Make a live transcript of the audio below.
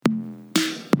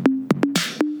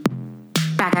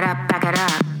it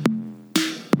up.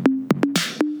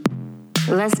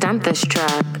 Let's dump this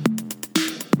truck.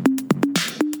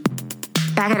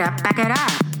 Back it up, back it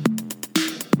up.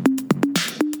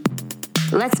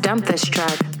 Let's dump this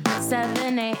truck.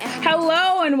 7 a.m.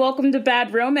 Hello and welcome to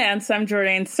Bad Romance. I'm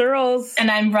Jordan Searles.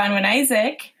 And I'm Bronwyn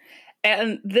Isaac.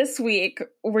 And this week,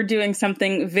 we're doing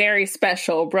something very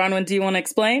special. Bronwyn, do you want to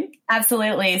explain?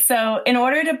 Absolutely. So in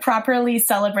order to properly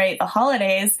celebrate the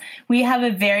holidays, we have a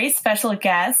very special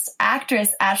guest,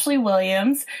 actress Ashley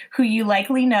Williams, who you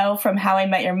likely know from How I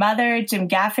Met Your Mother, Jim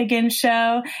Gaffigan's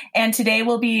show. And today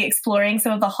we'll be exploring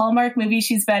some of the Hallmark movies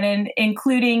she's been in,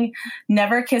 including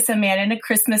Never Kiss a Man in a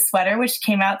Christmas Sweater, which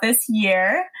came out this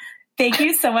year. Thank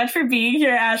you so much for being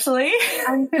here, Ashley.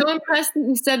 I'm so impressed that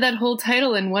you said that whole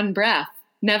title in one breath.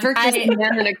 Never Kiss a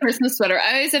Man in a Christmas Sweater.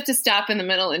 I always have to stop in the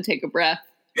middle and take a breath.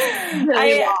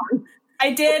 Really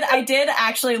I did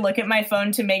actually look at my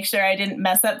phone to make sure I didn't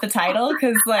mess up the title,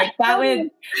 because like that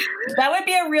would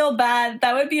be a real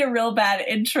bad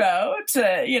intro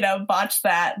to, botch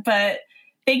that. But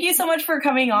thank you so much for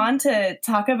coming on to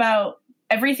talk about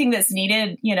everything that's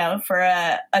needed, for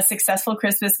a successful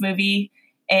Christmas movie.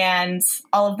 And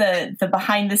all of the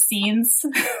behind the scenes.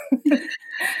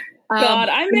 God,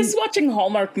 I miss watching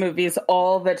Hallmark movies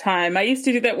all the time. I used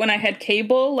to do that when I had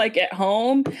cable, like at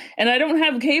home, and I don't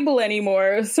have cable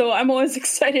anymore. So I'm always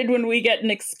excited when we get an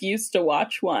excuse to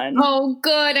watch one. Oh,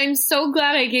 good. I'm so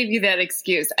glad I gave you that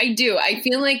excuse. I do. I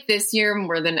feel like this year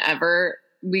more than ever,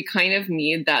 we kind of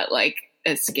need that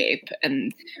escape,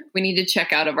 and we need to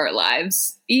check out of our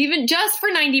lives, even just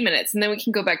for 90 minutes. And then we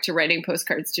can go back to writing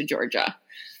postcards to Georgia.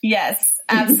 Yes,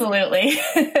 absolutely.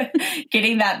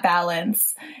 Getting that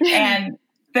balance. And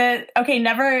so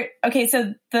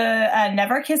the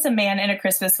Never Kiss a Man in a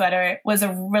Christmas Sweater was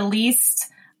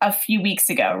released a few weeks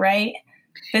ago, right?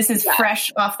 This is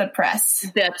fresh off the press.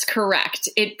 That's correct.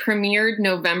 It premiered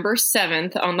November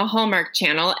 7th on the Hallmark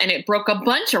Channel, and it broke a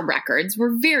bunch of records.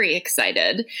 We're very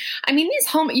excited. I mean, these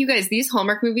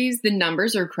Hallmark movies, the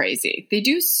numbers are crazy. They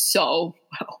do so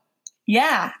well.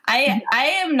 Yeah, I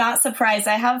am not surprised.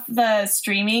 I have the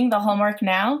Hallmark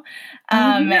Now.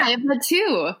 I have that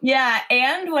too. Yeah,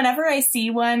 and whenever I see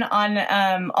one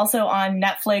on also on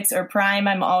Netflix or Prime,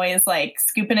 I'm always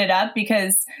scooping it up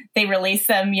because they release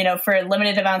them, for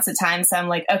limited amounts of time. So I'm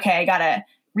like, okay, I gotta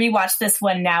rewatch this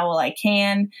one now while I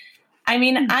can. I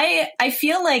mean, I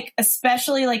feel like,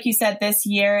 especially like you said this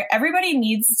year, everybody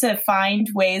needs to find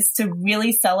ways to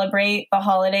really celebrate the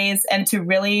holidays and to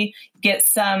really get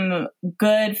some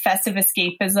good festive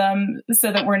escapism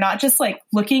so that we're not just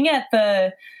looking at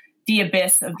the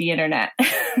abyss of the internet.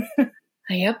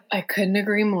 Yep, I couldn't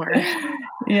agree more.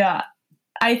 Yeah.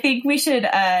 I think we should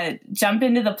jump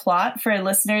into the plot for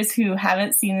listeners who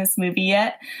haven't seen this movie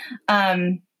yet.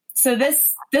 So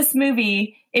this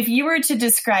movie, if you were to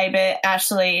describe it,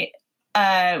 Ashley,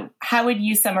 how would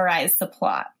you summarize the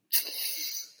plot?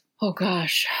 Oh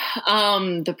gosh,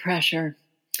 the pressure.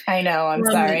 I know. I'm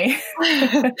sorry.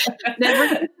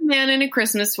 Never Kiss a Man in a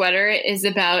Christmas Sweater is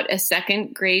about a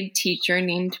second grade teacher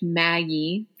named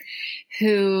Maggie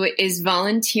who is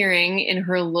volunteering in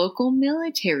her local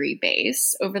military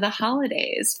base over the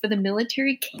holidays for the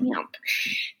military camp.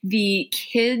 The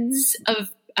kids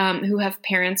who have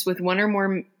parents with one or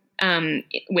more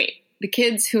the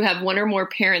kids who have one or more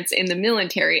parents in the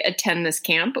military attend this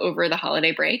camp over the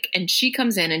holiday break, and she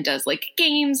comes in and does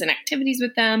games and activities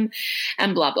with them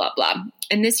and blah, blah, blah.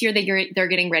 And this year they're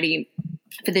getting ready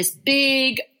for this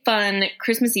big, fun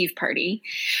Christmas Eve party,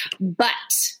 but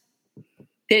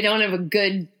they don't have a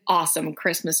good, awesome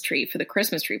Christmas tree for the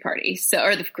Christmas tree party.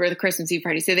 Or the Christmas Eve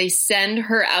party. So they send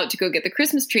her out to go get the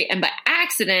Christmas tree. And by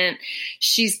accident,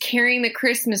 she's carrying the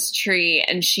Christmas tree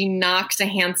and she knocks a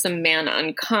handsome man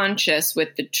unconscious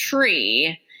with the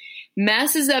tree,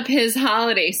 messes up his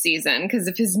holiday season because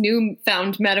of his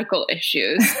newfound medical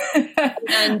issues.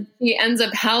 And she ends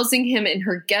up housing him in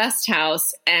her guest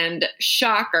house, and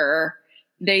shocker,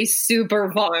 they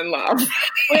super fall in love.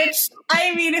 Which,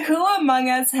 I mean, who among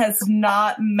us has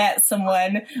not met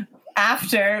someone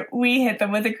after we hit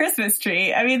them with a Christmas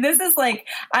tree? I mean, this is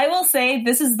I will say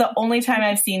this is the only time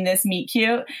I've seen this meet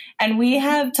cute. And we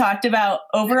have talked about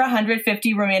over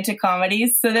 150 romantic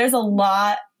comedies. So there's a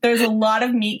lot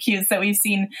of meet cutes that we've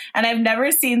seen. And I've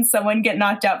never seen someone get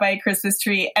knocked out by a Christmas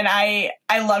tree. And I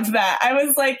loved that. I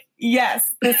was like,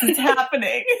 yes, this is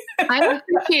happening. I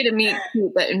appreciate a meet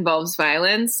cute that involves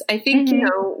violence. I think, you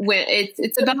know, when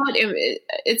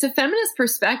it's a feminist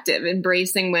perspective,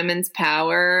 embracing women's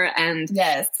power and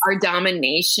our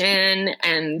domination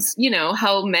and, you know,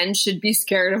 how men should be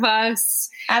scared of us.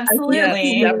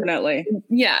 Absolutely. Yes, definitely.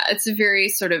 Yeah, it's a very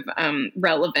sort of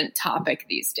relevant topic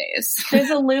these days. There's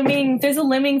a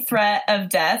looming threat of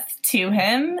death to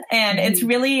him, and it's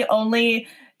really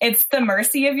it's the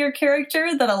mercy of your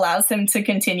character that allows him to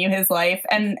continue his life.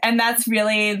 And that's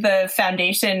really the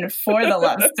foundation for the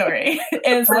love story.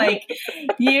 Is like,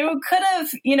 you could have,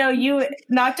 you know, you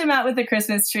knocked him out with the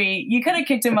Christmas tree. You could have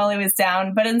kicked him while he was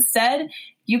down, but instead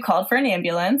you called for an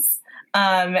ambulance.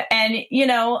 And you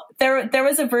know, there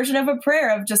was a version of a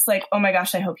prayer of just like, oh my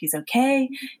gosh, I hope he's okay.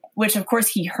 Which of course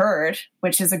he heard,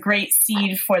 which is a great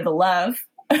seed for the love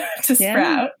to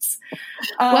sprout.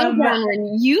 Well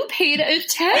done. You paid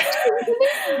attention to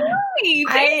this movie.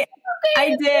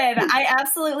 I did. I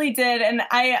absolutely did. And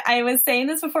I was saying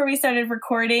this before we started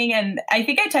recording, and I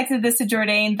think I texted this to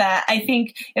Jordan, that I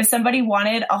think if somebody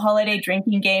wanted a holiday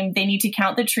drinking game, they need to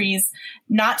count the trees,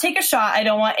 not take a shot. I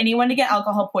don't want anyone to get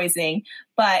alcohol poisoning.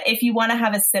 But if you want to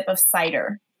have a sip of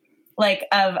cider, like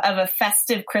of a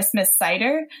festive Christmas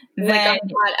cider, then, like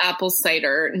a hot apple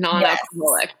cider,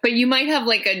 non-alcoholic, but you might have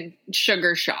like a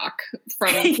sugar shock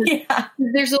from,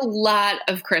 there's a lot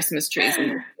of Christmas trees in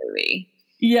this movie.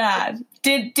 Yeah.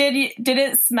 Did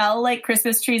it smell like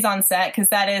Christmas trees on set? Because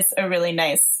that is a really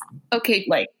nice. Okay.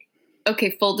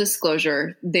 Okay. Full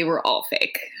disclosure, they were all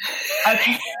fake.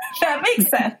 Okay, that makes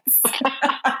sense.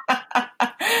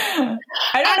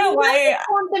 I don't know why. I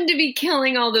want them to be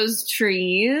killing all those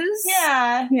trees.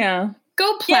 Yeah.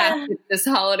 Go plastic this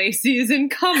holiday season.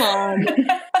 Come on,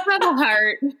 have a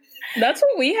heart. That's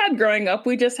what we had growing up.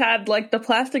 We just had like the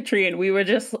plastic tree and we would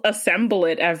just assemble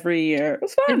it every year. It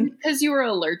was fun. Because you were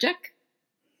allergic?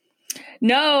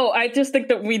 No, I just think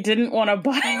that we didn't want to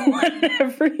buy one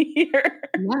every year.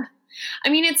 Yeah. I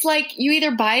mean, it's like you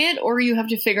either buy it or you have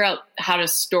to figure out how to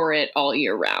store it all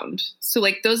year round. So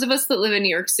like those of us that live in New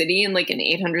York City in like an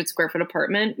 800 square foot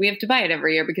apartment, we have to buy it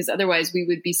every year because otherwise we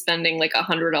would be spending like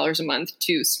 $100 a month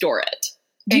to store it.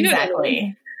 Do you know what I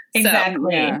mean?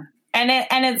 Exactly. Yeah.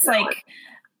 And it's like,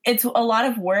 it's a lot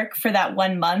of work for that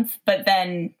 1 month, but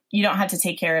then you don't have to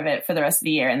take care of it for the rest of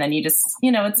the year. And then you just, you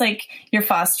know, it's like you're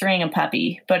fostering a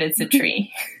puppy, but it's a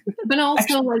tree. But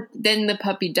also like then the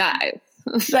puppy dies.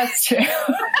 That's true.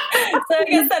 So I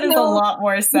guess that is a lot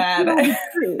more sad.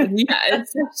 Yeah,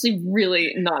 it's actually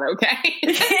really not okay.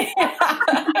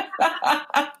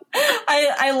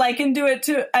 I likened it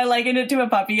to a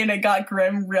puppy, and it got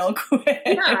grim real quick.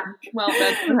 Yeah. Well,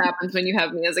 that's what happens when you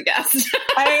have me as a guest.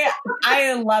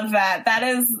 I love that.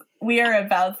 We are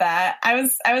about that. I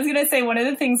was gonna say, one of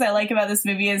the things I like about this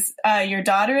movie is your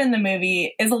daughter in the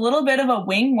movie is a little bit of a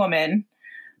wing woman.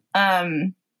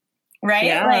 Right?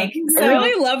 Yeah. Like, I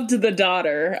really loved the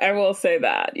daughter. I will say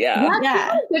that.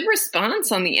 Yeah. Good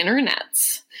response on the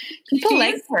internet. People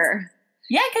like her.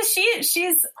 Yeah, because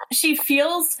she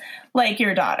feels like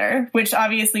your daughter, which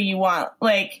obviously you want.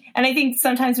 Like, and I think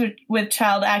sometimes with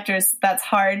child actors, that's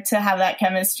hard to have that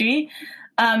chemistry.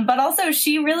 But also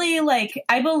she really, like,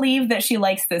 I believe that she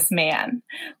likes this man,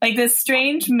 like this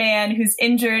strange man who's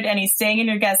injured and he's staying in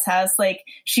your guest house. Like,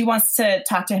 she wants to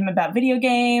talk to him about video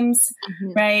games,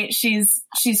 right? She's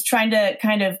trying to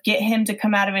kind of get him to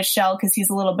come out of his shell because he's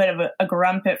a little bit of a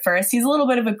grump at first. He's a little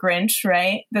bit of a Grinch,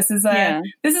 right? This is a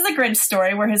Grinch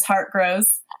story where his heart grows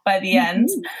by the end.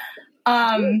 It's such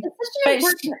an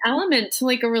important element to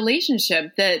like a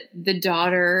relationship that the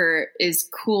daughter is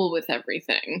cool with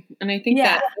everything. And I think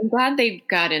that I'm glad they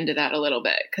got into that a little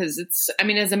bit because it's, I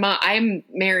mean, as a mom, I'm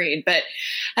married, but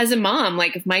as a mom,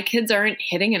 like if my kids aren't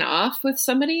hitting it off with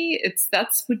somebody,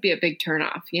 that's would be a big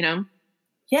turnoff, you know?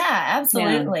 Yeah,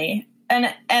 absolutely.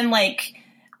 Yeah. And like,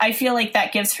 I feel like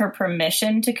that gives her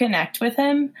permission to connect with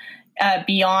him.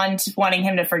 Beyond wanting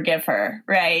him to forgive her,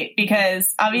 right? Because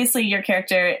obviously your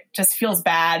character just feels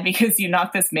bad because you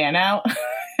knocked this man out.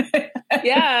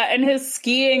 Yeah, and his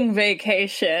skiing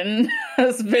vacation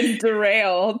has been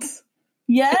derailed.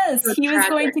 Yes, he was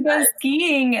going to go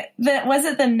skiing. Was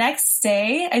it the next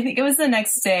day? I think it was the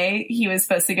next day he was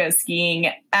supposed to go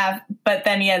skiing, but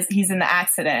then he's in the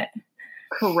accident.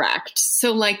 Correct.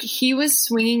 So like he was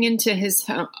swinging into his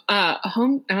his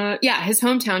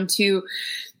hometown to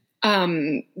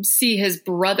see his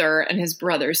brother and his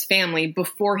brother's family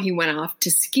before he went off to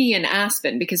ski in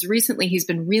Aspen, because recently he's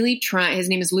been really trying, his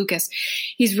name is Lucas.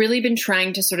 He's really been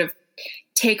trying to sort of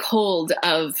take hold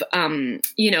of,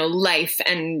 life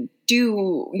and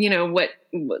do, what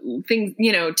things,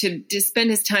 to spend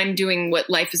his time doing what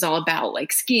life is all about,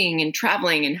 like skiing and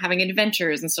traveling and having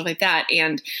adventures and stuff like that.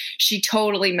 And she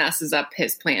totally messes up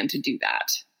his plan to do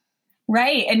that.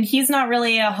 Right. And he's not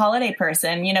really a holiday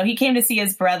person. He came to see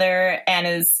his brother and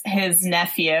his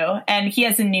nephew, and he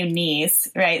has a new niece.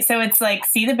 Right. So it's like,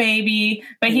 see the baby,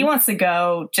 but he wants to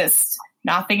go just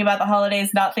not think about the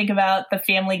holidays, not think about the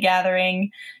family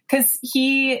gathering, because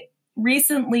he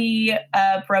recently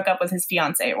broke up with his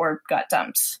fiance or got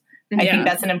dumped. I think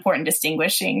that's an important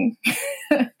distinguishing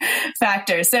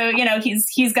factor. So,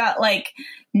 he's got like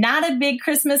not a big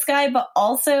Christmas guy, but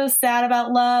also sad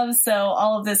about love. So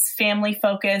all of this family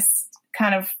focus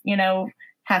kind of,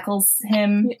 hackles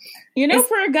him.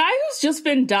 For a guy who's just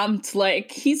been dumped,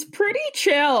 like, he's pretty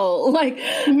chill. Like,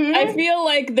 I feel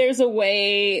like there's a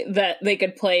way that they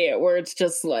could play it where it's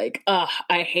just like,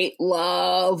 I hate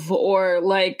love, or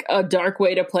like a dark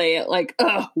way to play it, like,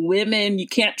 women, you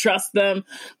can't trust them.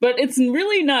 But it's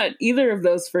really not either of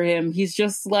those for him. He's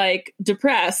just like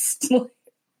depressed.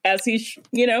 As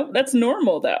that's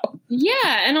normal though.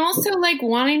 Yeah. And also like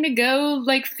wanting to go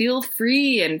like feel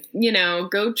free and,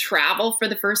 go travel for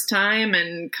the first time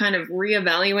and kind of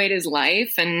reevaluate his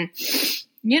life. And, that's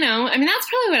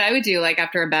probably what I would do. Like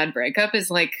after a bad breakup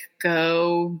is like,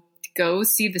 go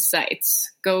see the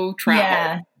sights, go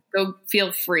travel, go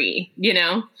feel free,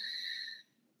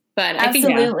 but I think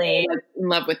I was in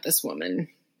love with this woman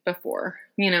before,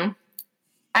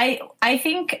 I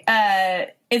think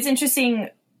it's interesting.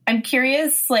 I'm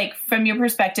curious, like, from your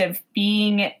perspective,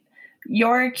 being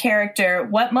your character,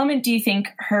 what moment do you think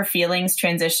her feelings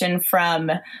transition from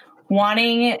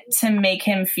wanting to make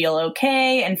him feel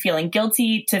okay and feeling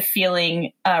guilty to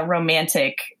feeling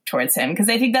romantic towards him? Because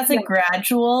I think that's a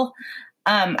gradual.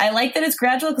 I like that it's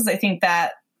gradual because I think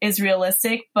that is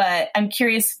realistic, but I'm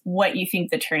curious what you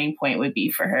think the turning point would be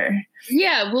for her.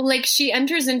 Yeah, well, like she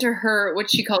enters into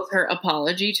what she calls her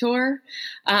apology tour,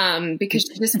 because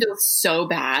she just feels so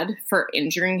bad for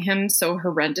injuring him so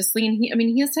horrendously. And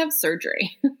he has to have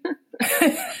surgery.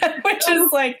 Which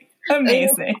is like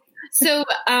amazing. So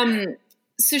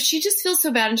she just feels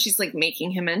so bad, and she's like making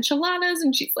him enchiladas,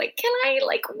 and she's like,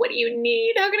 what do you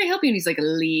need? How can I help you? And he's like,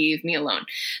 leave me alone.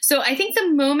 So I think the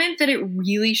moment that it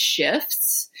really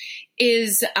shifts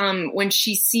is when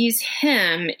she sees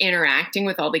him interacting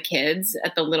with all the kids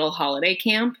at the little holiday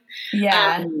camp.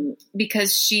 Yeah.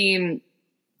 Because she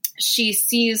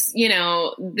sees,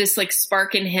 this like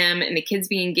spark in him and the kids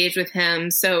being engaged with him.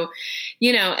 So,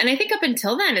 and I think up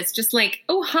until then, it's just like,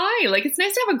 oh, hi, like, it's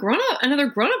nice to have another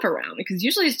grown up around, because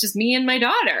usually it's just me and my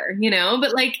daughter,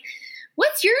 but like,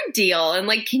 what's your deal? And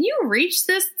like, can you reach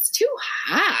this? It's too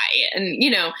high.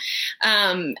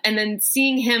 And, and then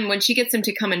seeing him when she gets him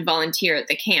to come and volunteer at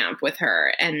the camp with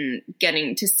her and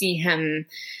getting to see him,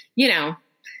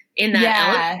 in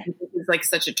that element is like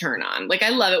such a turn on. Like, I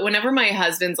love it. Whenever my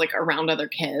husband's like around other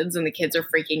kids and the kids are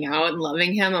freaking out and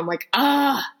loving him, I'm like,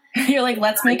 You're like,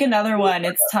 let's make another one.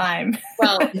 It's time.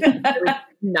 Well,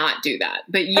 not do that,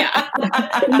 but yeah.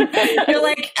 You're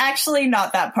like, actually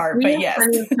not that part, but yes.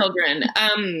 Children.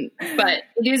 But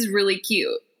it is really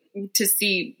cute to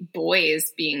see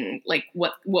boys being like,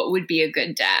 what would be a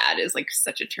good dad is like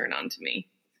such a turn on to me.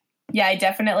 Yeah, I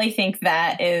definitely think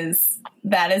that is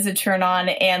a turn on.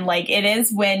 And like, it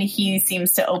is when he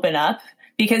seems to open up,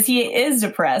 because he is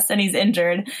depressed and he's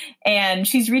injured, and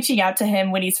she's reaching out to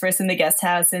him when he's first in the guest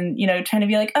house and, trying to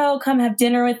be like, oh, come have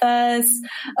dinner with us.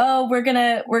 Oh, we're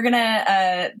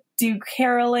gonna do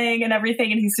caroling and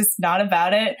everything. And he's just not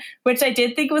about it, which I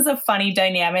did think was a funny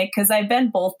dynamic, because I've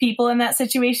been both people in that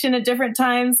situation at different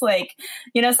times. Like,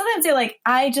 sometimes you're like,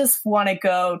 I just want to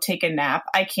go take a nap.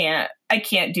 I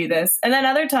can't do this. And then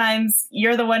other times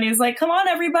you're the one who's like, come on,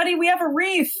 everybody, we have a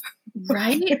wreath.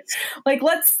 Right. Like,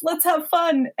 let's have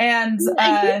fun. And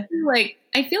I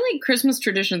feel like Christmas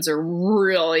traditions are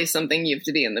really something you have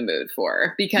to be in the mood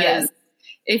for, because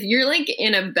if you're like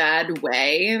in a bad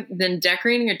way, then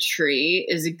decorating a tree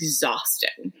is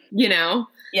exhausting,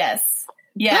 Yes.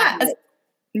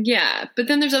 Yeah. But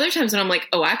then there's other times when I'm like,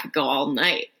 oh, I could go all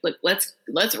night. Like, let's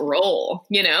roll,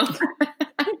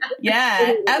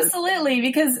 Yeah, absolutely.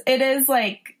 Because it is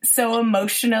like so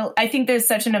emotional. I think there's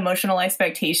such an emotional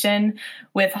expectation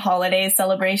with holiday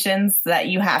celebrations that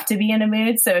you have to be in a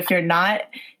mood. So if you're not,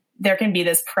 there can be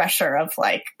this pressure of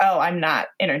like, oh, I'm not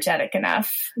energetic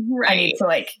enough. Right. I need to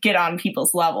like get on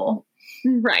people's level.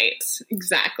 Right.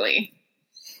 Exactly.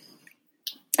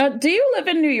 Do you live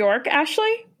in New York,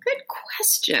 Ashley? Good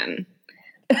question.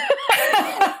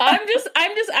 I'm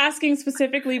just asking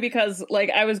specifically because like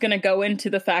I was going to go into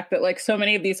the fact that like so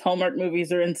many of these Hallmark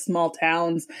movies are in small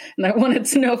towns, and I wanted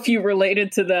to know if you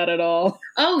related to that at all.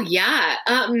 Oh yeah.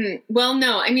 Well,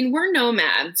 no, I mean, we're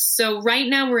nomads. So right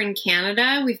now we're in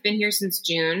Canada. We've been here since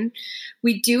June.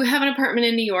 We do have an apartment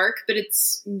in New York, but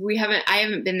I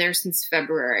haven't been there since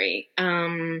February.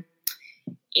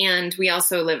 And we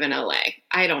also live in LA.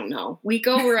 I don't know. We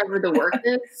go wherever the work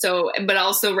is. So, but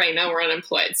also right now we're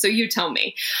unemployed. So you tell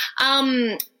me.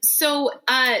 Small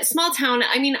town.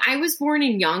 I mean, I was born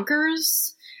in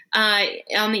Yonkers,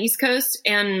 on the East Coast,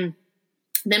 and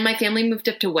then my family moved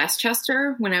up to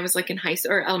Westchester when I was like in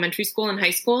elementary school and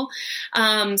high school.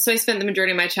 So I spent the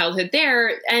majority of my childhood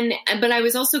there. But I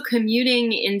was also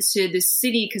commuting into the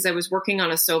city because I was working on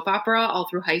a soap opera all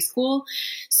through high school.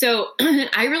 So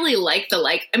I really like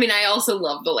I also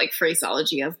love the like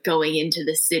phraseology of going into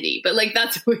the city, but like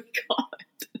that's what we call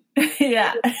it.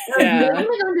 Yeah.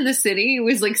 Going to the city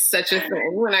was like such a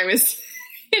thing when I was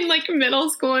in like middle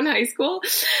school and high school.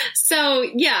 So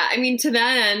yeah, I mean, to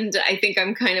that end, I think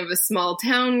I'm kind of a small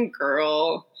town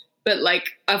girl, but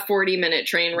like a 40-minute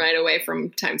train ride away from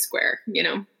Times Square, you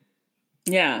know?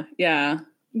 Yeah. Yeah.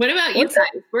 What about you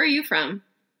guys? Where are you from?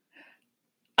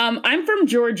 I'm from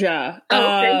Georgia.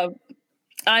 Oh, okay.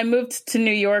 I moved to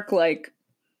New York like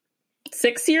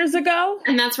 6 years ago.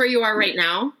 And that's where you are right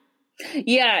now?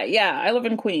 Yeah. I live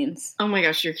in Queens. Oh my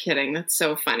gosh, you're kidding. That's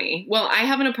so funny. Well, I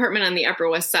have an apartment on the Upper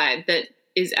West Side that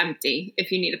is empty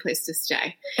if you need a place to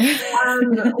stay.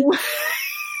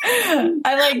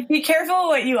 Be careful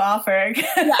what you offer.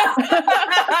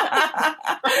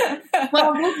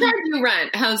 Well, we'll charge you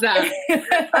rent. How's that?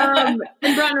 And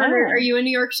Bronwyn, are you in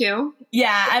New York too?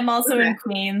 Yeah, I'm also in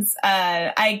Queens.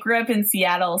 I grew up in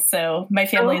Seattle, so my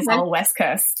family is all West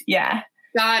Coast. Yeah.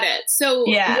 Got it. So,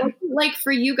 like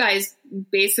for you guys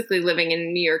basically living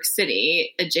in New York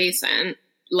City adjacent,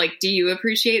 like, do you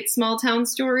appreciate small town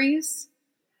stories?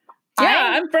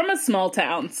 Yeah, I'm from a small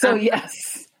town, so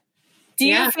yes. Do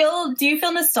you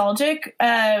feel nostalgic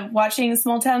watching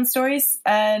small town stories,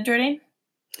 Jordan?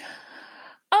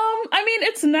 I mean,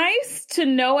 it's nice to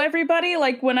know everybody.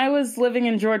 Like when I was living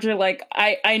in Georgia, like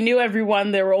I knew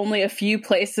everyone. There were only a few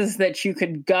places that you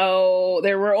could go.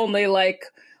 There were only like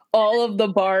all of the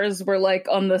bars were like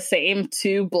on the same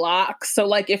 2 blocks. So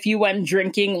like if you went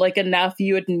drinking like enough,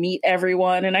 you would meet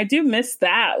everyone. And I do miss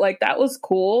that. Like that was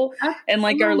cool. And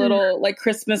like our little like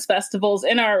Christmas festivals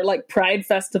and our like Pride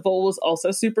Festival was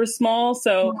also super small.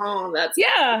 So that's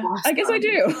awesome. I guess I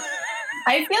do.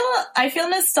 I feel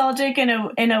nostalgic in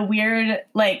a weird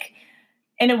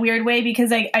way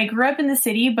because I grew up in the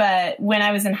city, but when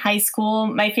I was in high school,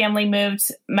 my family moved.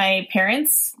 My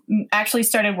parents actually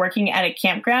started working at a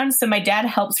campground, so my dad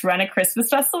helps run a Christmas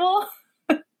festival.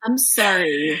 I'm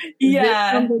sorry. Yeah, this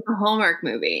sounds like a Hallmark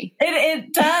movie.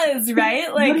 It does,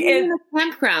 right? Like in a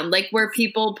campground, like where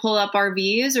people pull up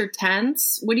RVs or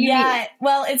tents. What do you mean? Yeah,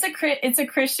 well, it's a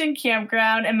Christian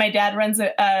campground, and my dad runs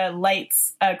a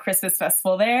lights Christmas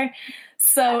festival there.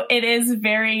 So it is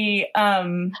very,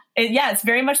 it's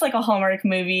very much like a Hallmark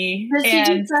movie. Does he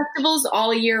do festivals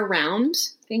all year round?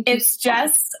 It's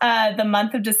just the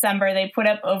month of December. They put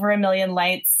up over 1 million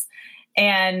lights.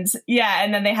 And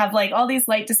then they have like all these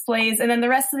light displays. And then the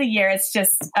rest of the year, it's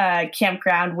just a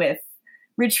campground with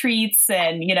retreats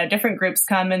and, different groups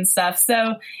come and stuff.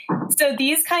 So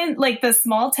these like the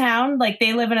small town, like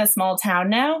they live in a small town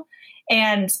now.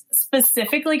 And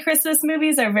specifically Christmas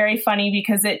movies are very funny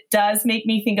because it does make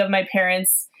me think of my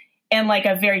parents in like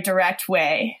a very direct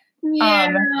way.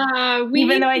 Yeah,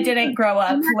 even though I didn't grow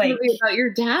up like about your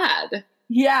dad.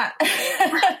 Yeah,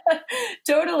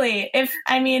 totally. If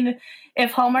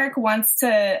Hallmark wants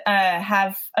to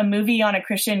have a movie on a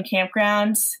Christian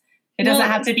campground, it doesn't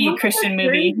have to be a Christian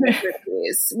movie.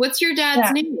 What's your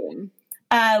dad's name?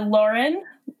 Lauren.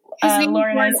 His name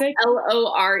Lauren Isaac.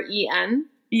 Loren.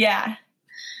 Yeah.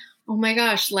 Oh my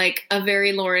gosh, like a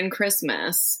very Lauren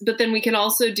Christmas. But then we could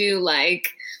also do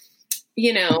like,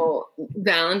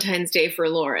 Valentine's Day for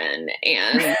Lauren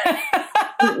and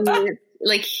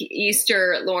like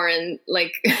Easter Lauren,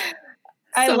 like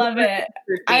I love it.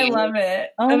 I love it.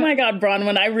 Oh my God,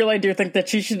 Bronwyn, I really do think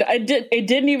that you should. It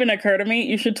didn't even occur to me.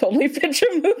 You should totally pitch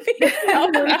a movie.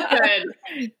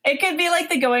 It could be like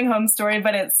the Going Home story,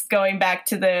 but it's going back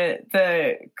to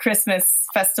the Christmas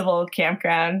festival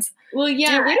campground. Well,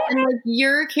 yeah, and like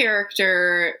your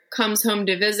character comes home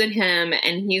to visit him,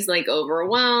 and he's like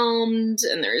overwhelmed,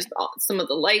 and there's some of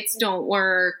the lights don't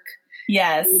work.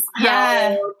 Yes.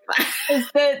 Yeah. There's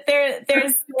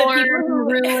the people who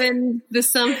ruined the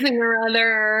something or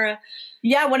other.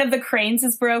 Yeah, one of the cranes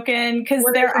is broken because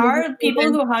there are people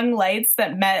who hung lights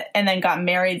that met and then got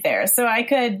married there. So I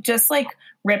could just like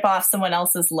rip off someone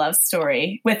else's love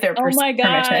story with their permission. Oh my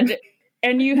God.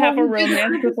 And you have a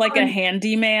romance with like a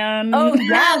handyman. Oh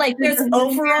yeah, like there's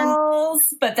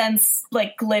overalls, but then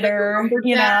like glitter,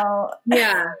 you know.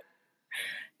 Yeah.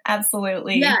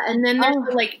 Absolutely. Yeah, and then there's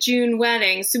the, like June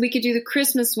wedding. So we could do the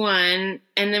Christmas one,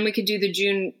 and then we could do the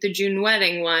June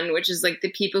wedding one, which is like the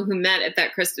people who met at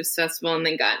that Christmas festival and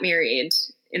then got married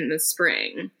in the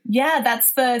spring. Yeah,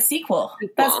 that's the sequel.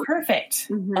 That's perfect.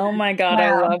 Mm-hmm. Oh my God,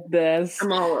 wow. I love this.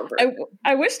 I'm all over.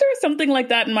 I wish there was something like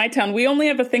that in my town. We only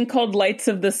have a thing called Lights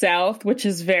of the South, which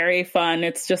is very fun.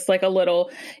 It's just like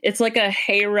it's like a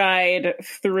hayride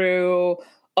through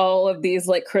all of these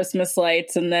like Christmas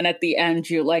lights, and then at the end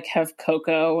you like have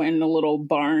cocoa in a little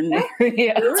barn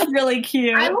area. It's really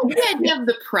cute. I like the idea of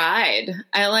the pride.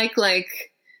 I like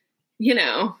you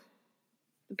know,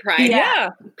 the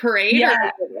pride parade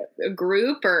or a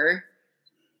group or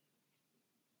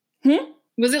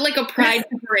was it like a pride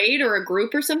parade or a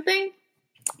group or something?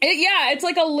 It's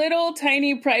like a little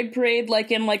tiny pride parade,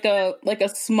 like in like a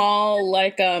small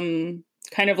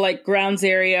kind of like grounds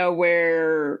area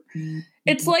where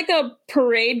it's like a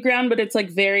parade ground, but it's like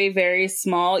very, very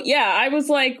small. Yeah, I was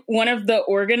like one of the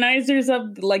organizers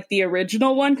of like the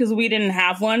original one because we didn't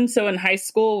have one. So in high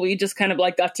school, we just kind of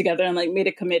like got together and like made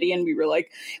a committee and we were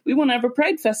like, we want to have a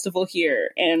pride festival here.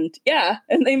 And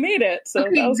and they made it. So that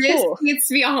was cool. This needs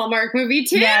to be a Hallmark movie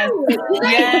too. Yes.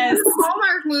 Yes.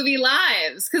 Hallmark movie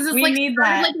lives because it's like a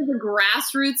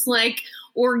grassroots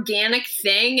organic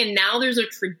thing, and now there's a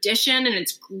tradition and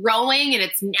it's growing and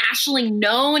it's nationally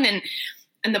known, and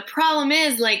the problem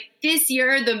is like this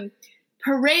year the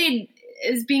parade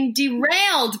is being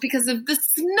derailed because of the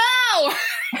snow.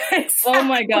 Oh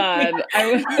my God.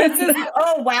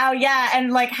 Oh wow, yeah.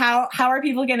 And like how are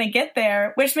people gonna get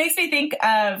there? Which makes me think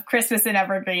of Christmas in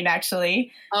Evergreen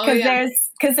actually.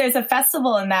 Because there's a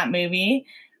festival in that movie.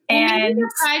 And maybe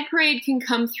the Pride Parade can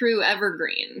come through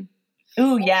Evergreen.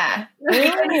 Ooh, yeah.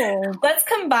 Ooh. Let's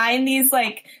combine these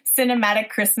like cinematic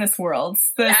Christmas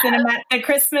worlds. The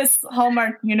Christmas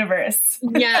Hallmark universe.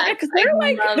 Yeah, because there are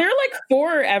like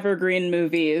 4 Evergreen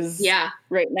movies. Yeah,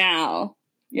 right now.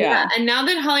 Yeah, and now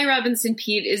that Holly Robinson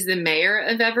Peete is the mayor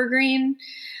of Evergreen,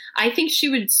 I think she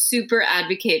would super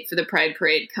advocate for the Pride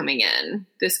Parade coming in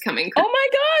this coming Christmas. Oh my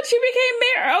God, she became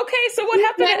mayor. Okay, so what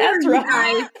happened to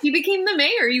Ezra? He became the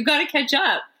mayor. You got to catch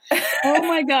up. Oh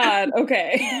my God.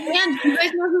 Okay. And do you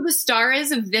guys know who the star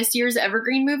is of this year's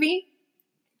Evergreen movie?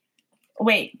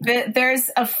 Wait, there's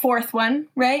a 4th one,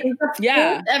 right? There's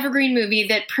a Evergreen movie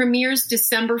that premieres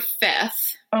December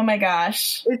 5th. Oh my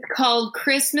gosh. It's called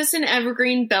Christmas in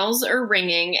Evergreen, Bells Are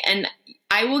Ringing. And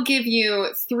I will give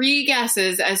you 3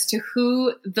 guesses as to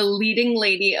who the leading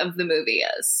lady of the movie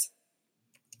is.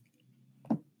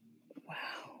 Wow.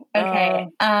 Okay.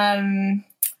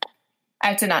 I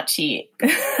have to not cheat.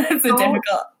 It's a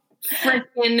difficult.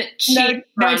 Freaking cheat.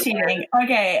 No cheating.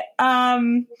 Okay.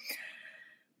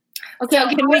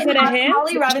 Okay, can we get a hint?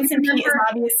 Holly Robinson Peete is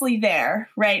obviously there,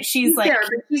 right? She's like there,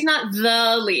 but she's not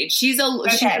the lead. She's a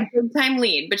big time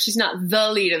lead, but she's not the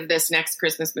lead of this next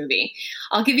Christmas movie.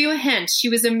 I'll give you a hint. She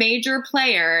was a major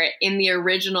player in the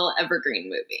original Evergreen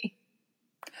movie.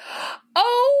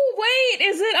 Oh, wait,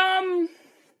 is it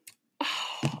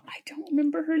I don't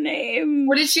remember her name.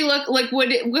 What did she look like?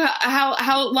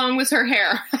 How long was her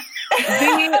hair?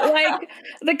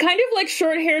 the kind of like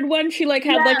short-haired one. She like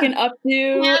had like an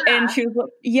updo, and she was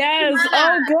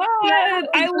oh God,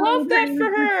 I love that for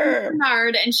her.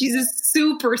 Hard, and she's a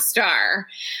superstar.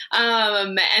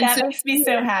 And that makes me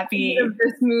so happy. Of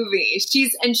this movie,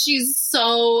 she's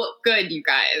so good. You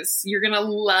guys, you're gonna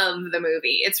love the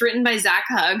movie. It's written by Zach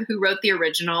Hugg, who wrote the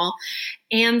original,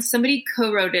 and somebody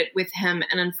co-wrote it with him.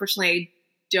 And unfortunately, I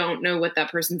don't know what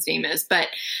that person's name is, but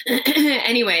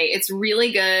anyway, it's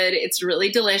really good. It's really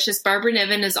delicious. Barbara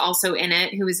Niven is also in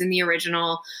it, who was in the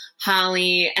original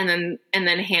Holly, and then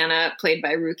Hannah, played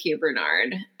by Rukia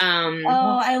Bernard.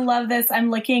 I love this. I'm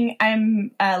looking at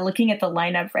the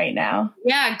lineup right now.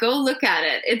 Yeah, go look at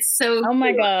it. It's so cool.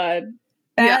 My God.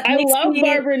 I love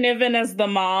Barbara Niven as the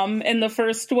mom in the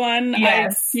first one.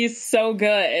 Yes. She's so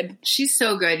good. She's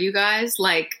so good, you guys.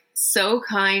 Like, so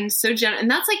kind, so generous.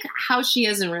 And that's like how she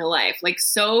is in real life. Like,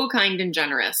 so kind and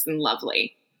generous and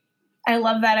lovely. I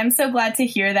love that. I'm so glad to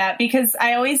hear that, because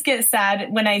I always get sad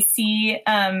when I see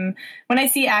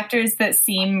actors that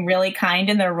seem really kind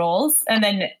in their roles and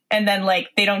then like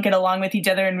they don't get along with each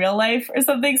other in real life or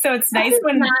something. So it's nice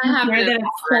when you hear that it's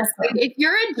wholesome. If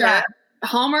you're a jerk,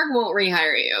 Hallmark won't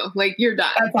rehire you. Like, you're done.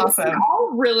 That's awesome. They're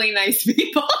all really nice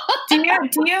people. Do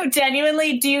you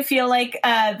genuinely, do you feel like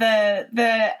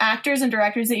the actors and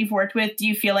directors that you've worked with, do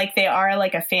you feel like they are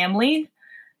like a family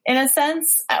in a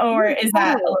sense? Or is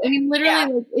that... I mean,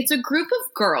 literally, like, it's a group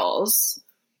of girls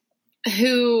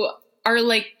who are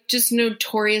like just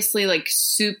notoriously like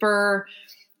super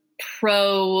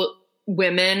pro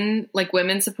women, like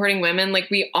women supporting women. Like,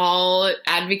 we all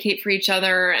advocate for each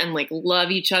other and like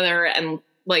love each other, and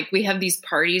like we have these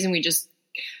parties and we just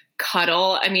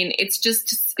cuddle. I mean, it's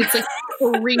like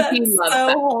freaking love.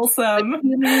 So wholesome. Like,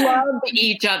 we love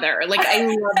each other. Like, I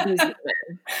love these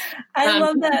women. I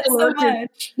love that so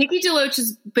much. Nikki DeLoach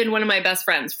has been one of my best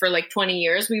friends for like 20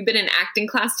 years. We've been in acting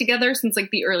class together since like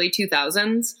the early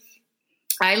 2000s.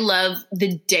 I love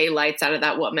the daylights out of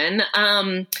that woman.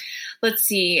 Let's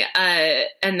see.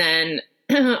 And then,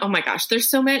 oh my gosh, there's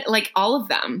so many, like all of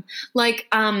them. Like,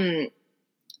 oh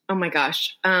my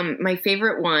gosh. My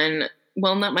favorite one,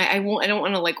 well, not my, I don't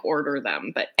want to like order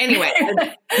them, but anyway.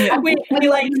 we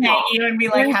like take you and we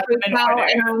like have them in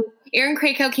order. Aaron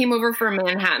Krakow came over from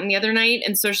Manhattan the other night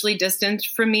and socially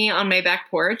distanced from me on my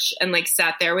back porch and like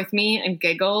sat there with me and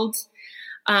giggled.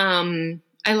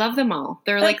 I love them all.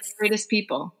 They're like the greatest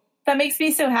people. That makes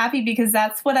me so happy, because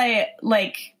that's what I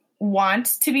like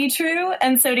want to be true.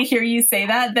 And so to hear you say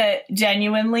that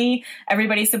genuinely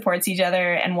everybody supports each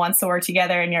other and wants to work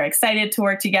together, and you're excited to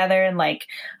work together, and like,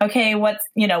 okay, what's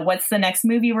the next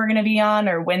movie we're going to be on,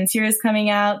 or when's yours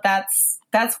coming out?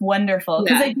 That's wonderful.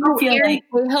 Because I do feel Erin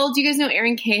Cahill, do you guys know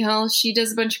Erin Cahill? She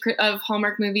does a bunch of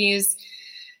Hallmark movies.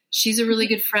 She's a really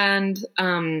good friend.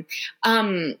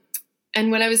 And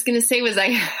what I was going to say was I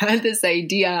had this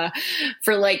idea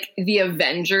for like the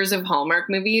Avengers of Hallmark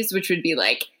movies, which would be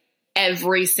like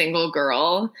every single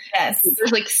girl. Yes.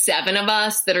 There's like 7 of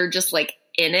us that are just like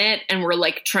in it, and we're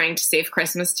like trying to save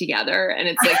Christmas together. And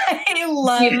it's like,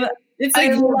 it's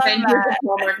like the Avengers of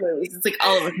Hallmark movies. It's like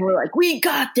all of us. We're like, we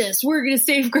got this. We're going to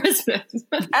save Christmas.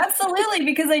 Absolutely.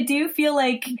 Because I do feel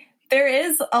like there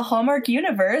is a Hallmark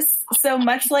universe. So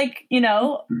much like,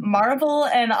 Marvel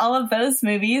and all of those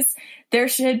movies, there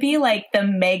should be like the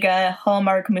mega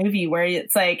Hallmark movie where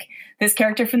it's like this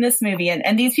character from this movie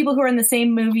and these people who are in the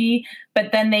same movie,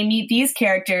 but then they meet these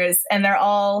characters and they're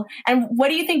all, and what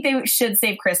do you think they should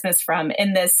save Christmas from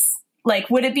in this? Like,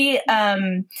 would it be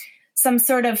some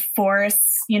sort of force,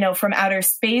 from outer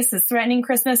space is threatening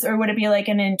Christmas, or would it be like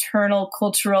an internal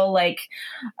cultural, like,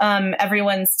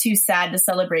 everyone's too sad to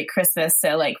celebrate Christmas,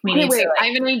 so like we need to. Like, I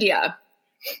have an idea.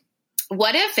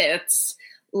 What if it's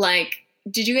like,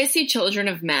 did you guys see Children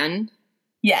of Men?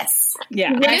 Yes.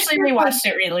 Yeah. Actually, we watched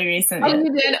it really recently. Oh,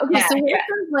 you did? Okay, yeah, so what if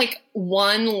there's like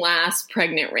one last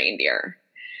pregnant reindeer?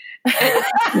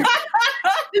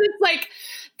 It's like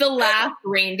The Last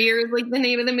Reindeer is like the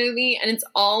name of the movie, and it's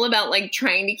all about like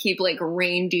trying to keep like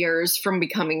reindeers from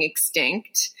becoming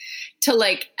extinct, to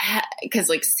like, because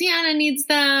like Santa needs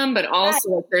them, but also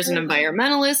like there's an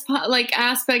environmentalist like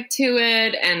aspect to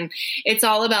it, and it's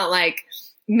all about like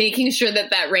making sure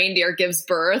that reindeer gives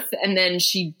birth, and then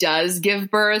she does give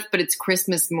birth, but it's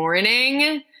Christmas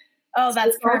morning. Oh,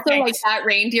 that's perfect. Also, like, that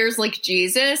reindeer's like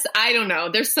Jesus. I don't know.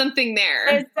 There's something there.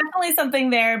 There's definitely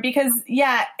something there, because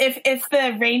yeah, if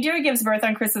the reindeer gives birth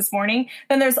on Christmas morning,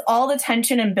 then there's all the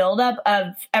tension and buildup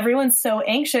of everyone's so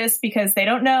anxious because they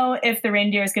don't know if the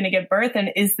reindeer is going to give birth, and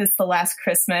is this the last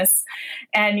Christmas?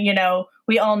 And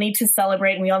we all need to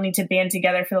celebrate and we all need to band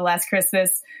together for the last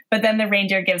Christmas. But then the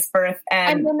reindeer gives birth,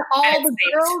 and then all the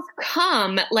girls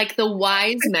come, like the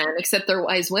wise men, except they're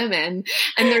wise women,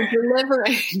 and they're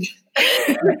delivering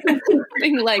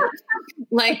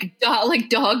like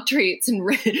dog treats and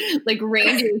like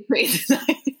reindeer treats,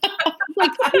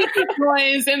 like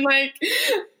toys, and like.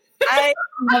 I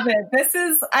love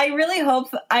it. I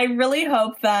really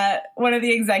hope that one of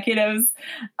the executives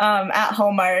at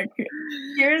Hallmark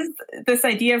hears this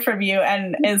idea from you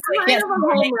and is like, yes, a home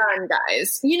run,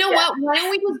 guys. You know what? Why don't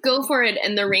we just go for it,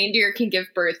 and the reindeer can give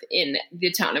birth in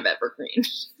the town of Evergreen?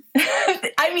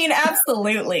 I mean,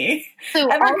 absolutely. So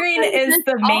Evergreen is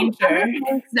the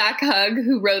manger. Zach Hugg,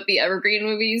 who wrote the Evergreen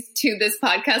movies, to this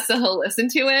podcast, so he'll listen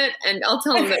to it, and I'll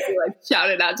tell him that we like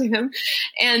shouted out to him.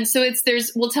 And so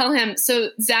we'll tell him, so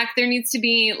Zach, there needs to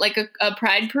be like a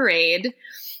pride parade,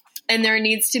 and there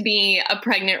needs to be a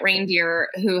pregnant reindeer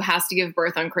who has to give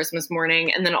birth on Christmas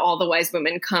morning, and then all the wise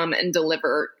women come and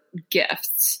deliver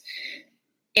gifts.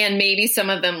 And maybe some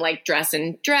of them like dress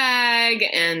in drag,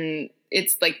 and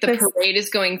it's like the parade is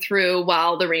going through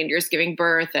while the reindeer's giving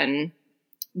birth, and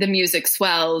the music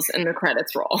swells and the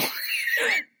credits roll.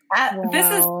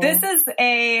 Wow.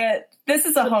 This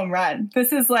is a home run.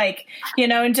 This is like,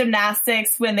 in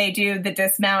gymnastics when they do the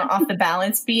dismount off the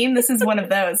balance beam. This is one of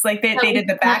those. Like they did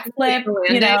the backflip,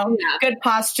 good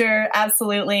posture.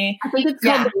 Absolutely. I think it's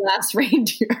called The Last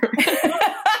Reindeer.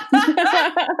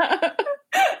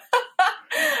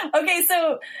 Okay,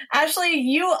 so Ashley,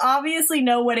 you obviously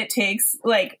know what it takes,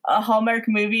 like a Hallmark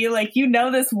movie, like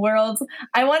this world.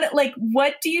 I want to, like,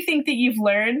 what do you think that you've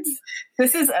learned?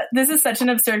 This is such an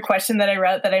absurd question that I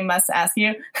wrote that I must ask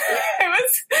you. I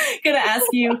was going to ask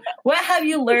you, what have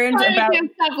you learned about? I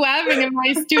can't stop laughing at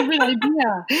my stupid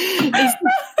idea. It's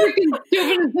the freaking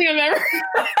stupidest thing I've ever.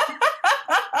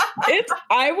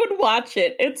 I would watch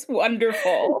it. It's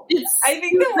wonderful. I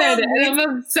think the world and I'm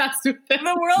obsessed with it.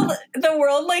 The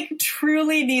world like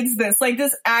truly needs this. Like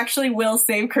this actually will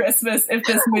save Christmas if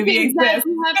this movie exists.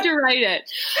 You have to write it.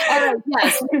 All right.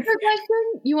 Yes. What's your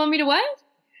question? You want me to what?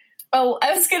 Oh,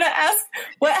 I was going to ask,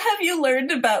 what have you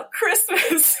learned about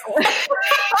Christmas from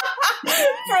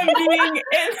being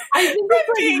in, I think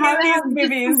from being in these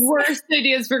movies? The worst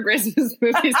ideas for Christmas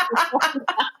movies.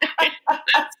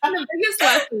 That's the biggest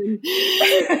lesson.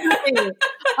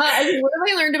 What have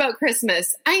I learned about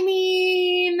Christmas? I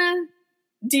mean,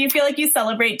 do you feel like you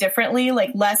celebrate differently,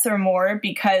 like less or more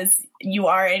because you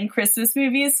are in Christmas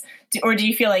movies? Or do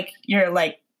you feel like you're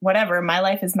like, whatever, my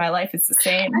life is my life, it's the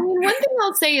same? I mean, one thing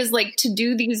I'll say is like to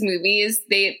do these movies,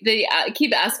 they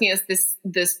keep asking us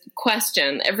this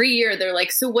question every year. They're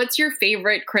like, so what's your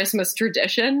favorite Christmas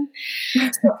tradition?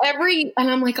 So and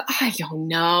I'm like, I don't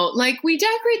know. Like we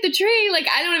decorate the tree. Like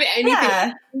I don't have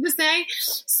anything to say.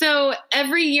 So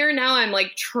every year now I'm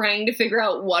like trying to figure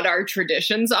out what our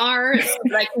traditions are so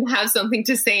that I can have something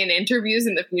to say in interviews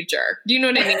in the future. Do you know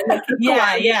what I mean? Like,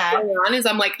 yeah. Going on is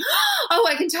I'm like, oh,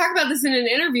 I can talk about this in an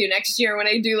interview next year when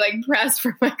I do like press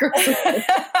for my Christmas.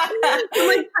 I'm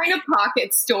like trying to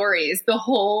pocket stories the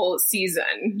whole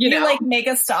season. You know, like make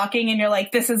a stocking and you're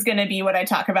like, this is going to be what I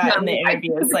talk about in the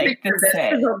interviews. Like this is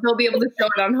it. They'll be able to show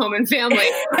it on Home and Family.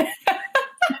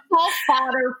 All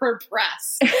fodder for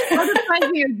press. How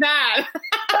surprising is that?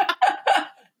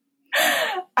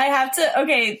 I have to.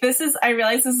 Okay, I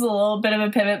realize this is a little bit of a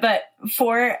pivot, but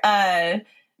for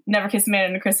Never Kiss a Man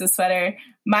in a Christmas Sweater,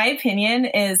 my opinion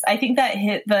is I think that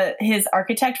his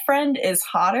architect friend is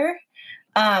hotter.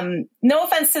 No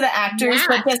offense to the actors,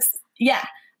 Matt. but yeah.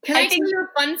 Can I tell you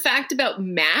a fun fact about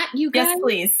Matt, you guys? Yes,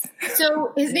 please.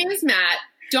 So his name is Matt.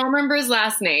 Don't remember his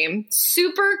last name.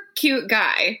 Super cute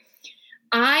guy.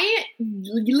 I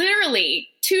literally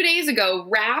 2 days ago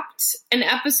wrapped an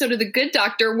episode of The Good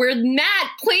Doctor where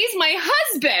Matt plays my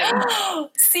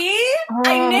husband. See?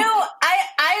 I knew.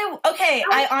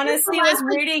 I honestly was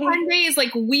rooting. One day is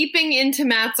like weeping into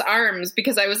Matt's arms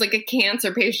because I was like a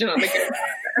cancer patient on The Good Doctor.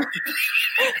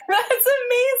 That's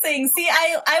amazing. See,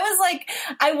 I was like,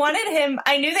 I wanted him.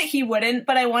 I knew that he wouldn't,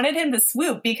 but I wanted him to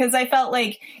swoop because I felt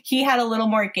like he had a little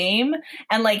more game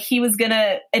and like he was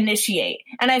gonna initiate.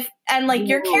 And like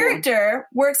your character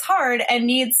works hard and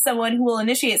needs someone who will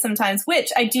initiate sometimes,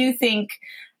 which I do think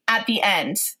at the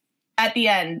end,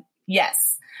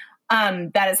 yes,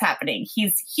 that is happening.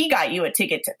 He got you a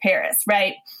ticket to Paris,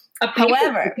 right?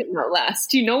 However, no less.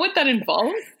 Do you know what that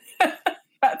involves?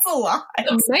 That's a lot.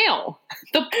 The mail.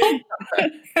 The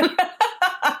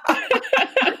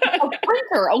a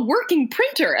printer, a working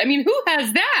printer. I mean, who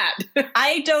has that?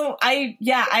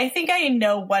 I think I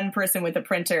know one person with a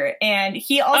printer, and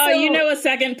he also. You know a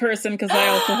second person because I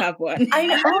also have one. I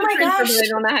know. Oh my gosh! But I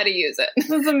don't know how to use it.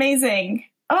 This is amazing.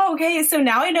 Oh, okay. So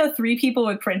now I know 3 people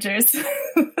with printers.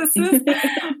 This is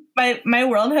my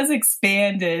world has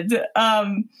expanded.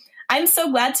 I'm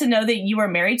so glad to know that you were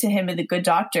married to him in The Good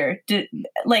Doctor.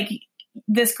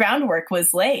 This groundwork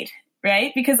was laid,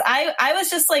 right? Because I was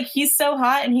just like, he's so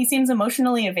hot and he seems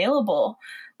emotionally available.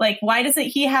 Like, why doesn't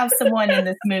he have someone in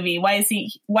this movie? Why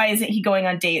isn't he going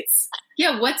on dates?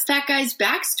 Yeah, what's that guy's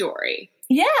backstory?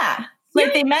 Yeah.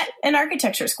 Like they met in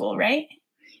architecture school, right?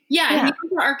 Yeah. He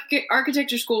went to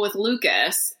architecture school with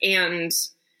Lucas, and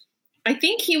I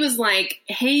think he was like,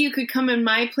 hey, you could come in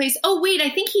my place. Oh, wait, I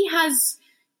think he has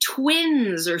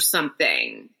twins or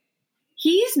something.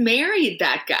 He's married,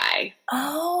 that guy.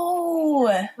 Oh.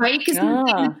 Right? Because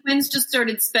the twins just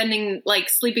started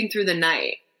sleeping through the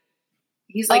night.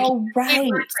 He's like, oh, right.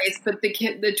 Place, but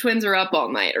the twins are up all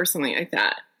night or something like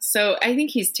that. So I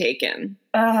think he's taken.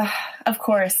 Of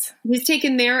course. He's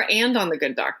taken there and on The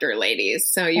Good Doctor,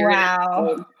 ladies. So you're going to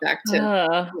go back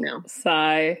to,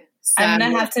 sigh. I'm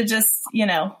going to have to just,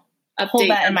 hold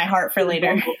that in my heart for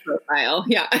later. Profile.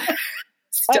 Yeah.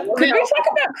 Could we talk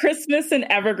about Christmas and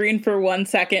Evergreen for 1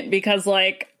 second? Because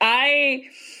like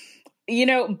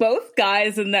both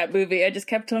guys in that movie, I just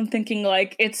kept on thinking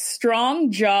like it's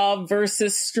Strong Jaw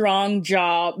versus Strong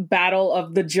Jaw battle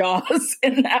of the jaws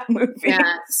in that movie.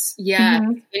 Yes. Yeah.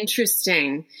 Mm-hmm.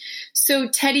 Interesting. So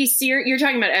Teddy Sears, you're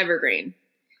talking about Evergreen.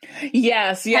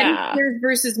 Yes. Yeah. Teddy Sears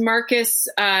versus Marcus.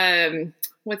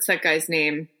 What's that guy's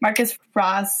name? Marcus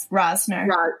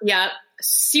Rosner. Yeah.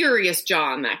 Serious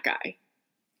jaw on that guy.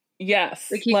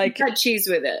 Yes. Like he cut cheese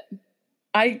with it.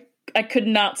 I could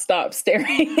not stop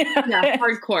staring at it.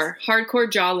 Hardcore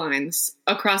jaw lines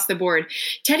across the board.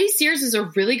 Teddy Sears is a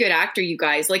really good actor, you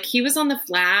guys. Like he was on The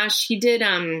Flash. He did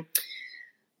the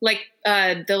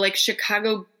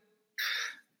Chicago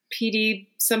PD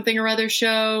something or other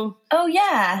show. Oh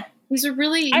yeah. He's a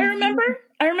really I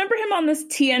remember him on this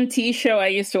TNT show I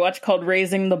used to watch called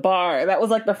Raising the Bar. That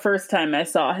was like the first time I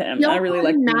saw him. I really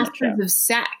liked Masters of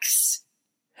Sex.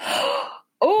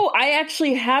 Oh, I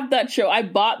actually have that show. I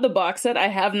bought the box set. I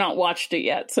have not watched it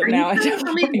yet. So now I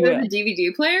definitely will. A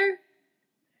DVD player?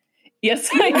 Yes,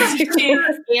 I do.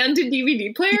 And a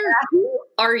DVD player? Yeah. Who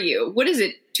are you? What is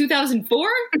it, 2004?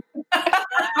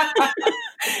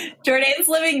 Jordan's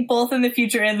living both in the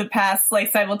future and the past,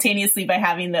 like simultaneously by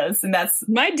having those. And that's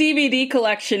my DVD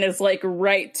collection is like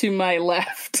right to my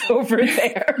left over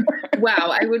there.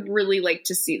 Wow, I would really like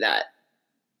to see that.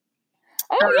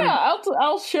 Oh yeah,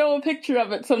 I'll show a picture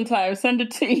of it sometime. Send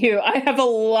it to you. I have a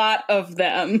lot of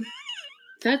them.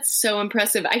 That's so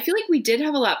impressive. I feel like we did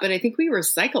have a lot, but I think we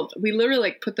recycled. We literally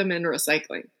like put them in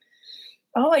recycling.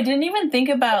 Oh, I didn't even think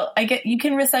about. You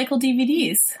can recycle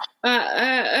DVDs.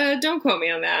 Don't quote me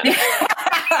on that.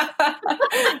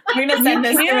 We're gonna send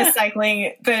this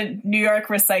to the New York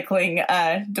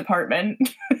recycling department.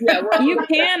 Yeah, you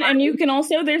can, and you can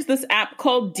also. There's this app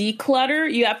called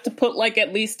Declutter. You have to put like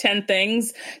at least 10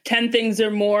 things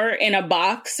or more in a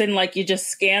box, and like you just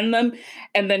scan them,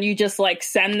 and then you just like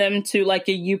send them to like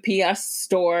a UPS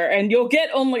store, and you'll get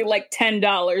only like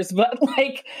 $10, but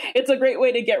like it's a great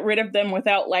way to get rid of them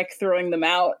without like throwing them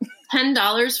out.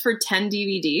 $10 for 10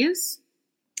 DVDs?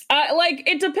 Like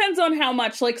it depends on how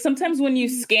much. Like sometimes when you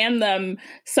scan them,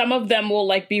 some of them will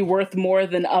like be worth more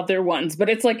than other ones, but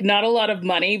it's like not a lot of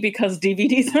money because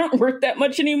DVDs aren't worth that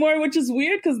much anymore, which is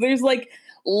weird because there's like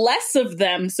less of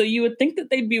them, so you would think that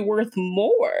they'd be worth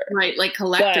more. Right, like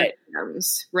collector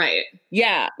items. Right.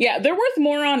 Yeah, they're worth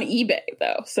more on eBay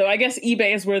though. So I guess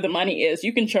eBay is where the money is.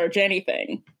 You can charge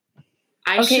anything.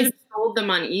 I should have sold them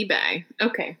on eBay.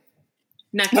 Okay.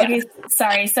 Next. Okay,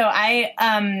 sorry. So I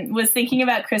was thinking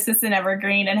about Christmas and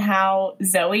Evergreen and how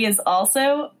Zoe is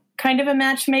also kind of a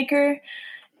matchmaker.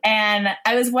 And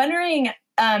I was wondering,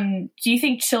 do you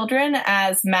think children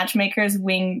as matchmakers,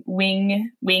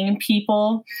 wing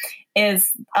people,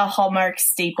 is a Hallmark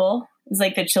staple? Is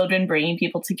like the children bringing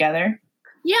people together?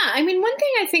 Yeah, I mean, one thing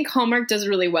I think Hallmark does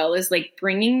really well is like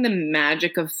bringing the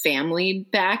magic of family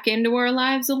back into our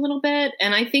lives a little bit.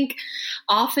 And I think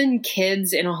often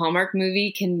kids in a Hallmark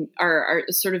movie are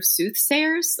sort of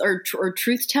soothsayers or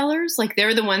truth tellers. Like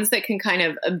they're the ones that can kind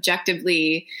of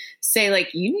objectively say like,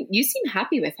 you seem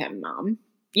happy with him, Mom.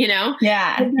 You know?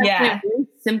 Yeah. Yeah. A really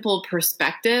simple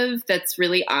perspective that's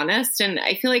really honest. And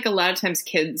I feel like a lot of times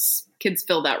kids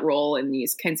fill that role in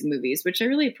these kinds of movies, which I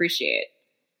really appreciate.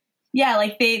 Yeah,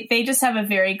 like they just have a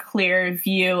very clear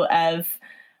view of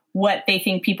what they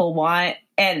think people want.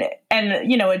 And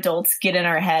you know, adults get in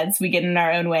our heads, we get in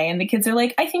our own way. And the kids are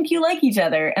like, I think you like each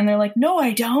other. And they're like, no,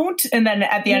 I don't. And then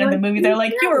at the end of the movie, they're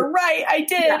like, you were right, I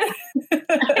did.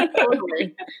 Yeah.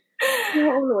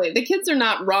 Totally. The kids are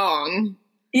not wrong.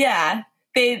 Yeah.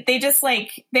 They just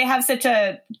like, they have such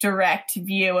a direct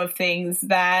view of things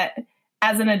that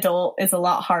as an adult is a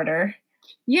lot harder.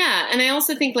 Yeah. And I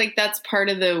also think like that's part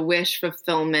of the wish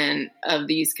fulfillment of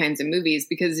these kinds of movies,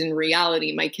 because in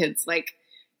reality, my kids like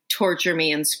torture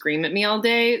me and scream at me all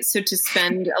day. So to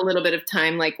spend a little bit of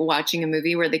time like watching a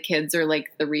movie where the kids are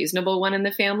like the reasonable one in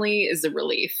the family is a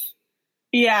relief.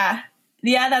 Yeah.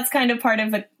 Yeah. That's kind of part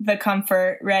of the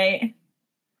comfort, right?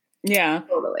 Yeah,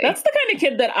 totally. That's the kind of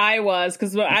kid that I was,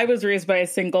 because I was raised by a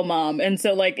single mom. And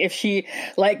so like if she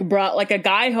like brought like a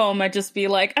guy home, I'd just be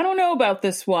like, I don't know about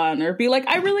this one, or be like,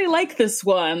 I really like this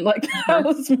one. Like that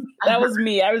was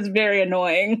me. I was very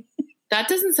annoying. That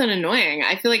doesn't sound annoying.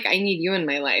 I feel like I need you in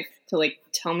my life to like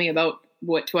tell me about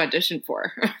what to audition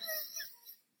for.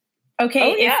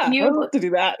 Okay. Oh, yeah. I'd love to do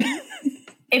that.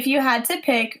 If you had to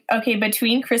pick,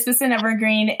 between Christmas and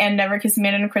Evergreen and Never Kiss a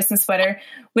Man in a Christmas Sweater,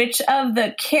 which of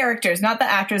the characters, not the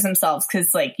actors themselves,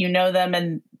 because like you know them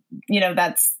and you know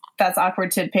that's that's awkward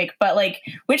to pick, but like,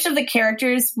 which of the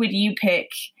characters would you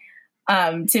pick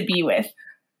to be with?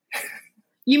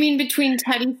 You mean between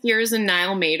Teddy Sears and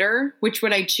Niall Mater? Which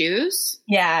would I choose?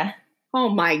 Yeah. Oh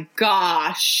my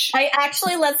gosh.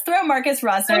 Let's throw Marcus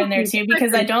Rosner in there too,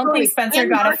 because I don't think Spencer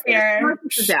got a fair,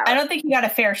 I don't think he got a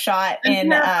fair shot in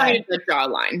the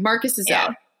jawline. Marcus is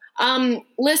out.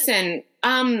 Listen,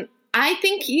 I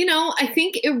think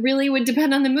it really would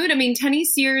depend on the mood. I mean, Teddy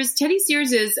Sears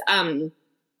is,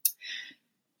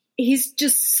 he's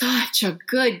just such a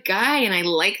good guy. And I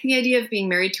like the idea of being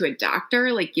married to a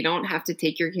doctor. Like, you don't have to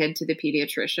take your kid to the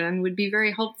pediatrician would be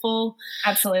very helpful.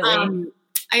 Absolutely.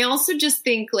 I also just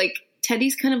think like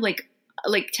Teddy's kind of like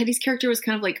Teddy's character was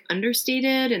kind of like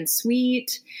understated and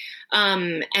sweet,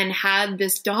 and had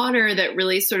this daughter that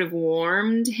really sort of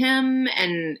warmed him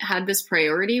and had this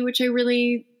priority, which I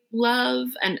really love.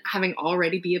 And having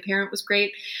already be a parent was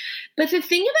great. But the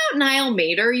thing about Niall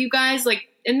Mater, you guys, like,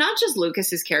 and not just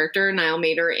Lucas's character, Niall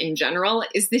Mater in general,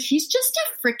 is that he's just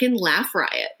a freaking laugh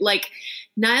riot. Like,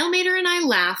 Niall Mater and I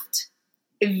laughed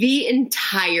the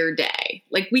entire day.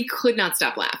 Like, we could not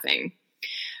stop laughing.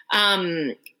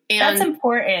 And that's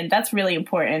important. That's really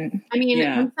important. I mean,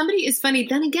 when somebody is funny,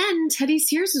 then again, Teddy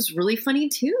Sears is really funny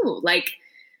too. Like,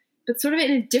 but sort of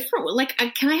in a different way. Like,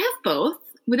 can I have both?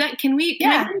 Can I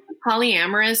have a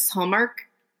polyamorous Hallmark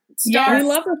star? We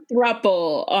love a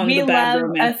throuple on the Bad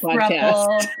Romance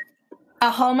podcast. A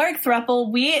Hallmark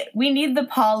throuple. We need the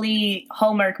poly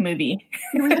Hallmark movie.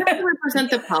 We have to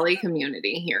represent the poly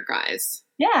community here, guys.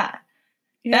 Yeah.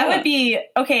 That would be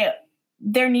okay.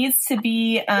 There needs to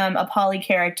be a poly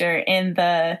character in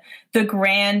the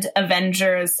Grand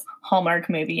Avengers Hallmark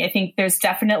movie. I think there's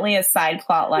definitely a side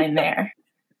plot line there.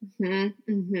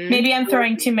 Maybe I'm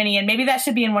throwing too many in. Maybe that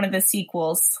should be in one of the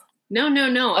sequels. No.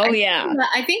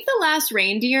 I think The Last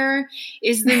Reindeer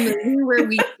is the movie where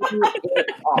we do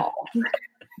it all.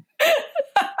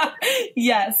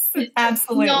 Yes,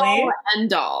 absolutely. No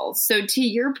end all. So to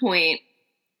your point,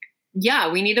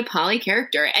 yeah, we need a poly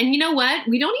character. And you know what?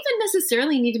 We don't even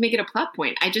necessarily need to make it a plot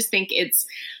point. I just think it's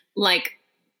like,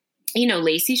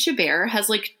 Lacey Chabert has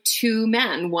like two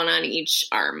men, one on each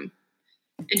arm.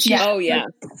 And she's like,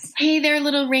 hey there,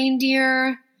 little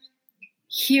reindeer.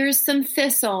 Here's some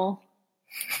thistle.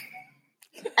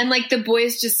 And like the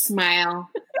boys just smile.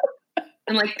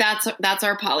 And like that's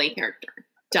our poly character.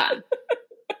 Done.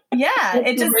 Yeah.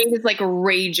 It just is like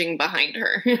raging behind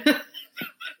her.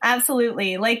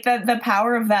 Absolutely. Like the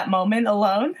power of that moment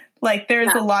alone. Like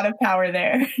there's a lot of power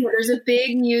there. There's a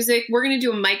big music. We're gonna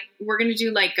do a mic. We're gonna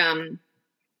do like a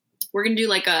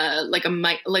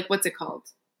mic. Like what's it called?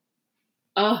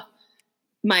 Oh,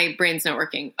 my brain's not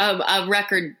working. A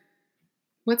record.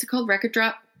 What's it called? Record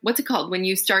drop. What's it called when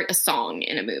you start a song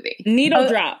in a movie? Needle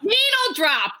drop. Needle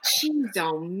drop. Jeez,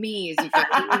 oh me, you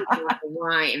got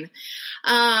wine.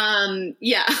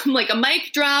 Yeah, like a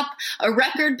mic drop, a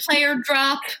record player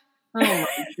drop. Oh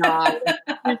my god.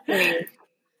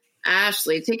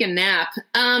 Ashley, take a nap.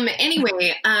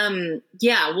 Anyway,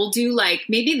 yeah, we'll do like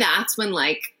maybe that's when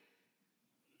like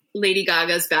Lady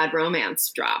Gaga's Bad Romance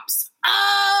drops.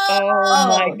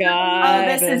 Oh my god! Oh,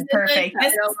 this is perfect.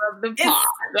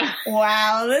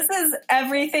 Wow, this is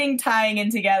everything tying in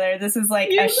together. This is like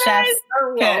a chef's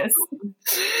kiss.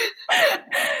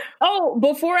 Oh,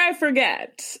 before I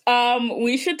forget,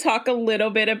 we should talk a little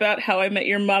bit about How I Met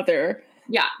Your Mother.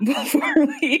 Yeah. Before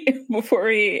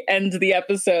we end the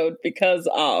episode, because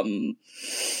Bronwyn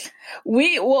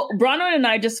and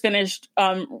I just finished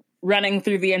running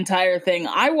through the entire thing.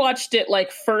 I watched it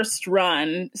like first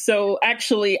run. So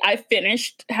actually I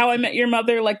finished How I Met Your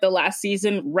Mother like the last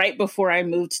season right before I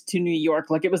moved to New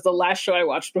York. Like it was the last show I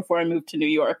watched before I moved to New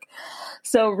York.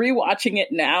 So rewatching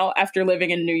it now after living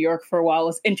in New York for a while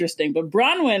is interesting. But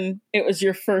Bronwyn, it was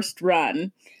your first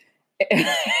run.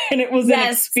 And it was an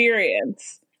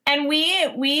experience. And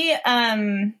we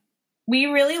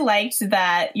really liked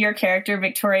that your character,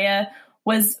 Victoria,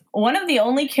 was one of the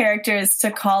only characters to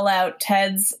call out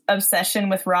Ted's obsession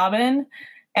with Robin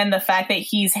and the fact that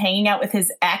he's hanging out with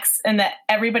his ex and that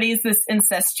everybody's this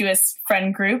incestuous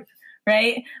friend group,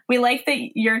 right? We like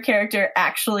that your character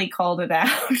actually called it out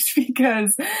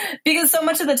because so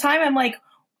much of the time I'm like,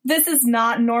 this is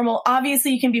not normal.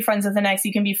 Obviously, you can be friends with an ex,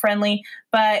 you can be friendly,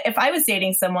 but if I was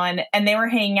dating someone and they were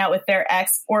hanging out with their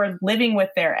ex or living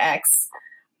with their ex,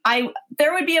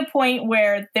 there would be a point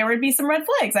where there would be some red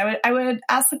flags. I would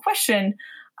ask the question,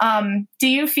 how do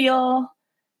you feel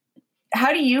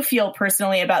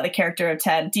personally about the character of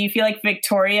Ted? Do you feel like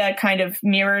Victoria kind of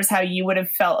mirrors how you would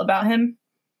have felt about him?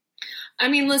 I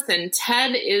mean, listen,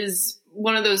 Ted is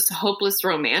one of those hopeless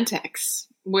romantics,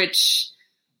 which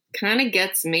kind of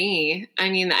gets me. I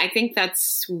mean, I think that's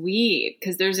sweet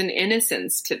because there's an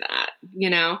innocence to that, you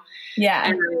know?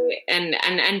 Yeah.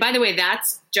 And by the way,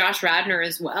 that's Josh Radnor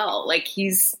as well. Like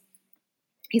he's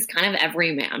kind of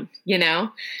everyman, you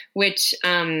know, which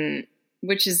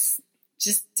is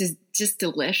just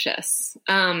delicious.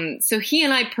 So he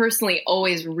and I personally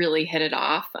always really hit it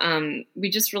off. We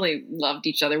just really loved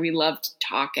each other. We loved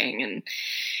talking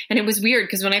and it was weird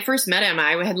because when I first met him,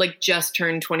 I had like just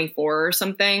turned 24 or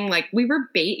something. Like we were,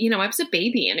 I was a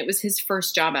baby and it was his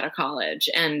first job out of college.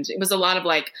 And it was a lot of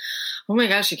like, oh my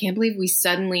gosh, I can't believe we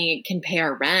suddenly can pay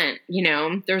our rent. You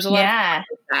know, there's a lot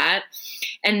of that.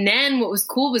 And then what was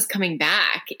cool was coming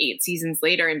back 8 seasons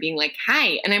later and being like,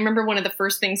 hi. And I remember one of the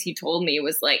first things he told me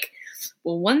was like,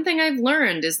 well, one thing I've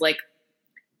learned is like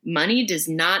money does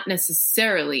not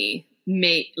necessarily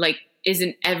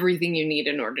isn't everything you need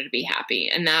in order to be happy.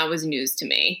 And that was news to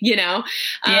me, you know?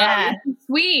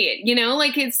 Sweet, you know,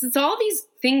 like it's all these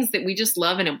things that we just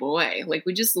love in a boy. Like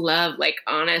we just love like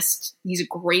honest, he's a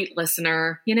great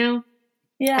listener, you know?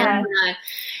 Yeah.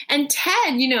 And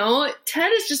Ted, you know,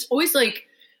 Ted is just always like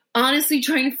honestly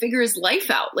trying to figure his life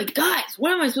out. Like, guys,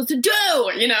 what am I supposed to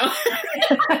do? You know?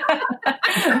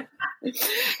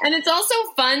 And it's also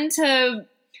fun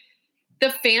the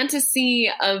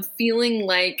fantasy of feeling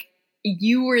like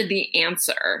you were the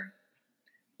answer.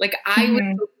 Like I was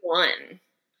the one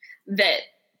that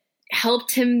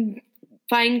helped him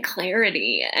find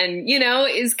clarity and, you know,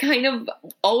 is kind of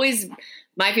always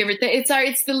my favorite thing.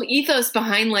 It's the ethos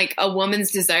behind like a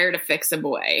woman's desire to fix a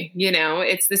boy, you know,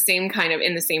 it's the same kind of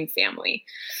in the same family.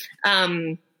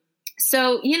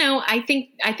 So, you know, I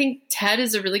think Ted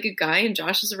is a really good guy and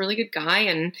Josh is a really good guy.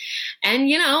 And,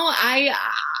 you know,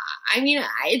 I mean,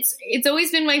 it's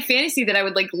always been my fantasy that I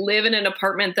would like live in an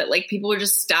apartment that like people would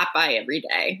just stop by every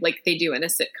day, like they do in a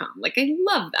sitcom. Like I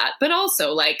love that, but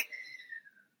also like,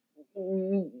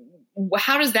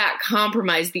 how does that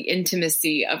compromise the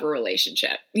intimacy of a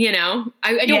relationship? You know,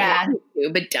 I don't want it to,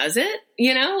 but does it?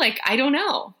 You know, like I don't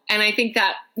know. And I think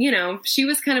that, you know, she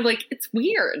was kind of like, it's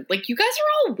weird. Like you guys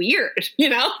are all weird, you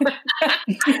know?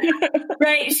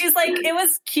 Right. She's like, it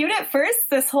was cute at first,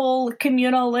 this whole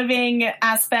communal living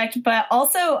aspect, but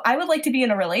also I would like to be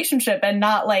in a relationship and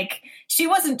not like, she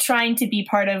wasn't trying to be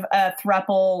part of a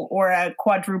throuple or a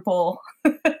quadruple.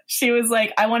 She was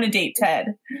like, I want to date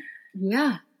Ted.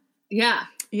 Yeah. Yeah.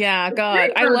 Yeah,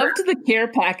 God. I loved the care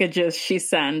packages she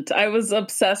sent. I was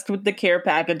obsessed with the care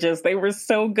packages. They were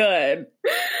so good.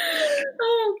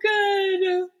 Oh,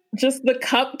 good. Just the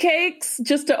cupcakes,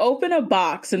 just to open a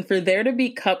box and for there to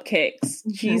be cupcakes.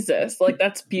 Jesus, like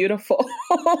that's beautiful.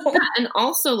 Yeah, and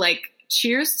also like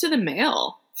cheers to the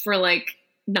mail for like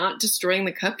not destroying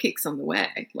the cupcakes on the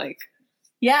way. Like,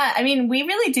 yeah, I mean, we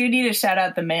really do need to shout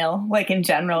out the mail, like in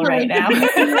general right now.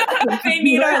 They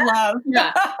need our love.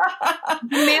 Yeah.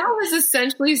 The mail has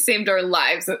essentially saved our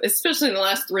lives, especially in the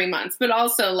last 3 months, but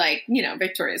also like, you know,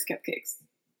 Victoria's cupcakes.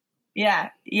 Yeah.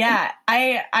 Yeah.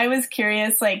 I was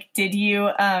curious, like, did you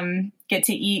get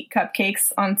to eat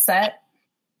cupcakes on set?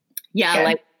 Yeah. Good.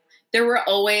 Like there were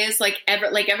always like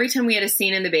every time we had a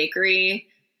scene in the bakery,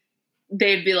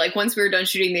 they'd be like, once we were done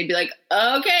shooting, they'd be like,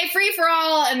 okay, free for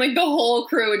all. And like the whole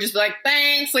crew would just be like,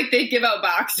 thanks. Like they'd give out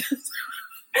boxes.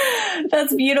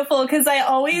 That's beautiful. Cause I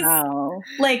always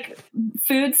like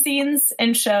food scenes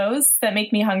and shows that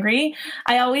make me hungry.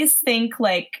 I always think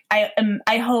like,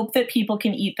 I hope that people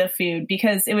can eat the food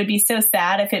because it would be so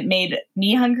sad if it made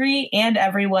me hungry and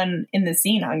everyone in the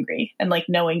scene hungry and like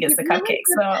no one gets the cupcakes.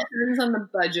 So it depends on the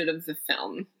budget of the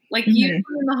film. Like you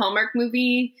in the Hallmark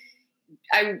movie,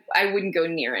 I wouldn't go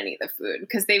near any of the food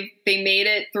because they made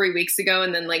it 3 weeks ago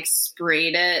and then like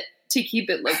sprayed it to keep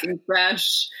it looking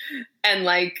fresh. And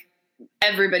like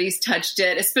everybody's touched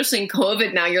it, especially in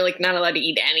COVID now, you're like not allowed to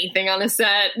eat anything on a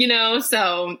set, you know?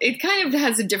 So it kind of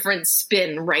has a different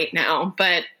spin right now,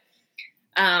 but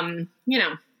you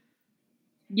know,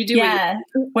 you do. Yeah.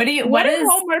 What is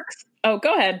Hallmark's? Oh,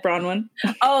 go ahead, Bronwyn.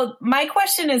 Oh, my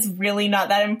question is really not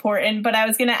that important, but I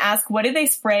was going to ask, what do they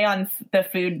spray on the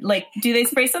food? Like, do they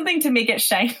spray something to make it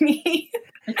shiny?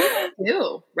 I think they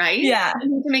do, right? Yeah.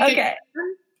 To make it,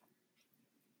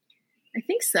 I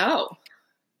think so.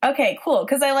 Okay, cool.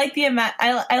 Because I like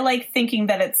I like thinking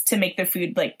that it's to make the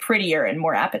food like prettier and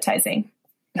more appetizing,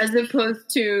 as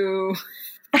opposed to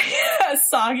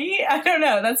soggy. I don't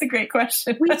know. That's a great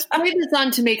question. We sprayed this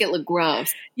on to make it look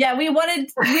gross. Yeah, we wanted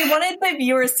the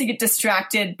viewers to get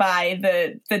distracted by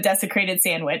the desecrated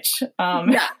sandwich.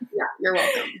 Yeah, you're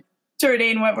welcome.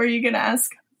 Jordan, what were you going to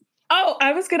ask? Oh,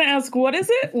 I was going to ask, what is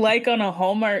it like on a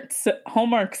Hallmark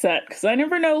set? Because I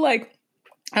never know, like,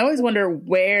 I always wonder,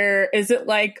 where is it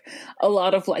like a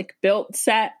lot of like built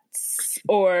set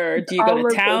or do you go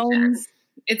to towns?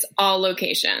 It's all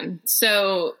location.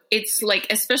 So it's like,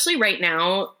 especially right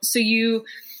now. So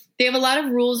they have a lot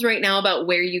of rules right now about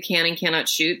where you can and cannot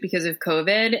shoot because of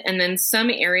COVID. And then some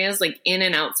areas like in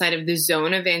and outside of the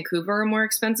zone of Vancouver are more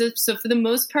expensive. So for the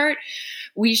most part,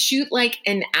 we shoot like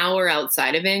an hour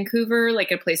outside of Vancouver,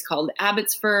 like a place called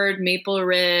Abbotsford, Maple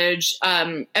Ridge,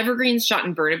 Evergreen's shot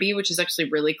in Burnaby, which is actually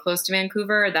really close to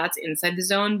Vancouver. That's inside the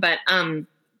zone. But,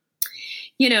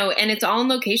 you know, and it's all in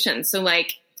location. So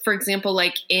like, for example,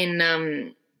 like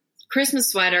in Christmas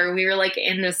Sweater, we were like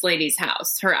in this lady's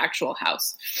house, her actual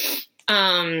house.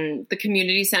 The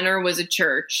community center was a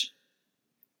church,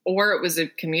 or it was a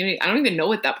community. I don't even know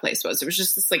what that place was. It was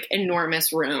just this like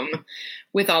enormous room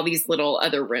with all these little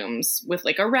other rooms with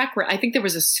like a rec. I think there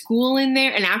was a school in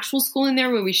there, an actual school in there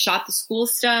where we shot the school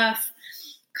stuff.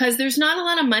 Cause there's not a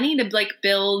lot of money to like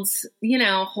build, you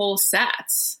know, whole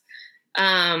sets.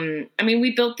 I mean,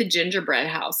 we built the gingerbread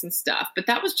house and stuff, but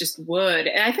that was just wood.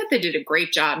 And I thought they did a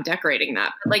great job decorating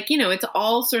that. But like, you know, it's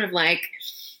all sort of like,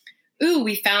 ooh,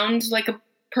 we found like a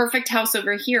perfect house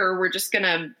over here. We're just going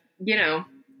to, you know,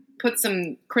 put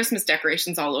some Christmas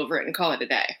decorations all over it and call it a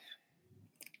day.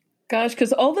 Gosh,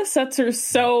 because all the sets are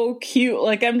so cute.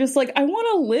 Like, I'm just like, I want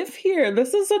to live here.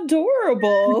 This is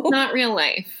adorable. It's not real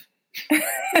life.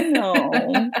 No.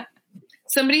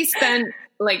 Somebody spent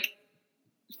like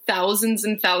thousands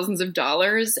and thousands of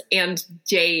dollars and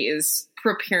days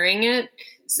preparing it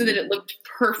so that it looked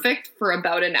perfect for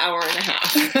about an hour and a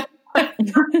half.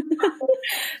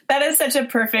 That is such a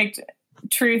perfect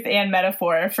truth and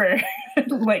metaphor for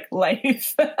like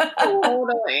life.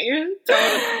 Totally.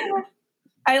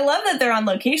 I love that they're on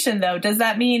location though. Does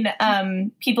that mean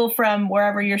people from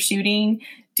wherever you're shooting,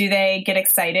 do they get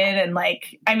excited? And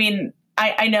like, I mean,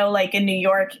 I know like in New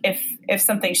York, if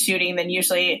something's shooting, then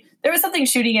usually there was something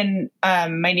shooting in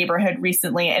my neighborhood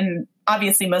recently. And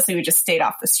obviously mostly we just stayed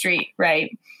off the street.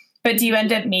 Right. But do you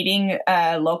end up meeting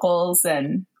locals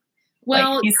and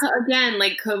well, again,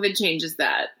 like COVID changes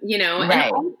that, you know,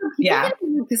 right.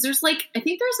 Because there's like, I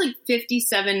think there's like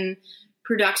 57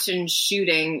 production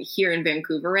shooting here in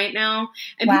Vancouver right now.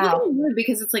 And people get weird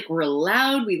because it's like, we're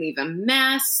loud, we leave a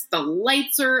mess, the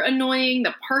lights are annoying,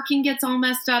 the parking gets all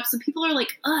messed up. So people are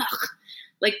like, ugh,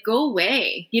 like go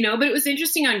away, you know. But it was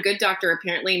interesting on Good Doctor,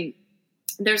 apparently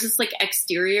there's this like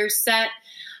exterior set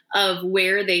of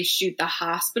where they shoot the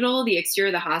hospital, the exterior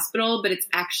of the hospital, but it's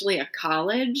actually a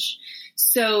college.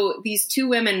 So these two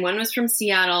women, one was from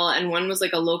Seattle and one was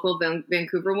like a local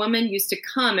Vancouver woman, used to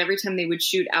come every time they would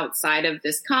shoot outside of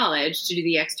this college to do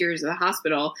the exteriors of the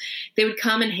hospital. They would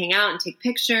come and hang out and take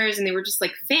pictures, and they were just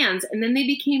like fans. And then they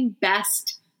became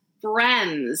best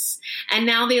friends. And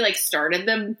now they like started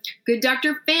the Good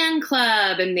Doctor fan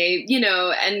club, and they, you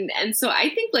know, and so I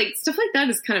think like stuff like that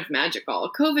is kind of magical.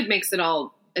 COVID makes it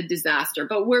all a disaster,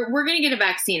 but we're going to get a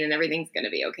vaccine and everything's going to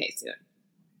be okay soon.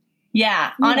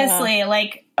 Yeah, honestly,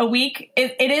 like a week,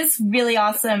 it is really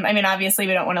awesome. I mean, obviously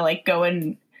we don't want to like go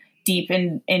in deep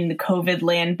in the COVID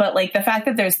land, but like the fact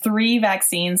that there's 3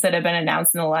 vaccines that have been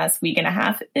announced in the last week and a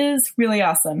half is really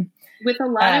awesome. With a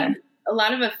lot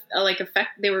of like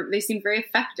effect, they seem very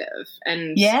effective.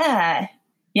 And 90%,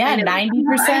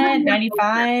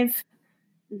 95.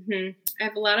 Mm-hmm. I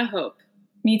have a lot of hope.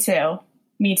 Me too,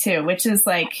 which is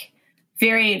like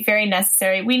very, very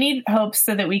necessary. We need hope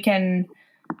so that we can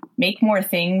make more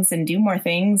things and do more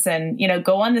things and, you know,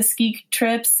 go on the ski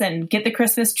trips and get the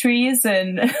Christmas trees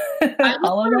and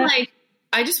all of that.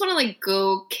 I just want to like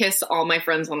go kiss all my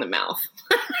friends on the mouth.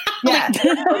 Yeah.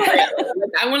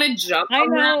 I want to jump on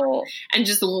them and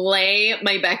just lay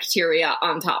my bacteria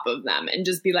on top of them and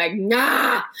just be like,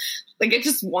 nah. Like, I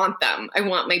just want them. I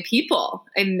want my people.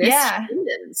 I miss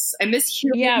humans. I miss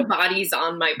human bodies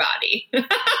on my body.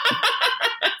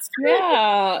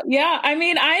 Yeah. I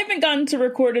mean, I haven't gotten to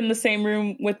record in the same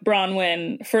room with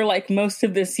Bronwyn for like most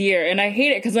of this year, and I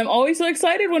hate it because I'm always so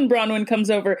excited when Bronwyn comes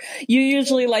over. You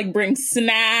usually like bring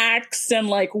snacks and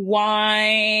like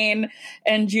wine,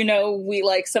 and you know, we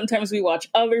like sometimes we watch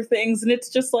other things, and it's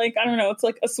just like, I don't know, it's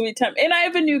like a sweet time. And I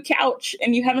have a new couch,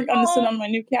 and you haven't gotten to sit on my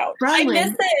new couch. Bronwyn, I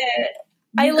miss it.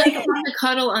 I like to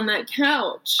cuddle on that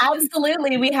couch.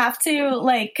 Absolutely. We have to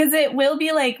like, cause it will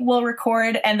be like, we'll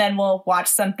record and then we'll watch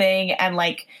something and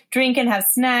like drink and have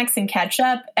snacks and catch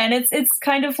up. And it's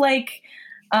kind of like,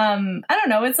 I don't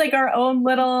know. It's like our own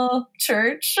little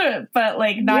church, but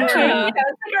like not church. It's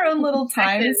like our own little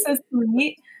time. It's so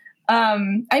sweet.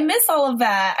 I miss all of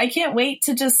that. I can't wait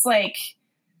to just like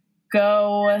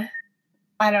go,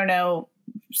 I don't know,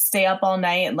 stay up all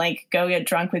night and like go get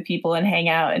drunk with people and hang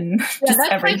out and just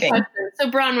everything.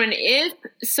 So Bronwyn, if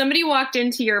somebody walked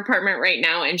into your apartment right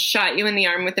now and shot you in the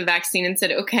arm with the vaccine and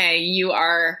said, okay, you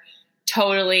are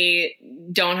totally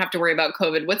don't have to worry about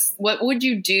COVID, what would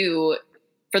you do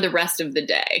for the rest of the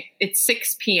day? It's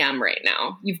 6 p.m. right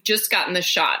now. You've just gotten the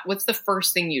shot. What's the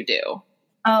first thing you do?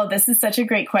 Oh, this is such a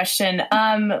great question.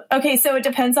 Okay, so it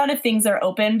depends on if things are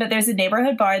open, but there's a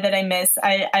neighborhood bar that I miss.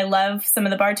 I love some of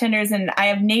the bartenders, and I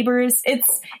have neighbors. It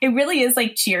really is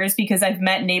like Cheers, because I've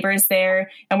met neighbors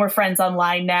there and we're friends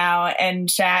online now and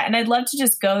chat. And I'd love to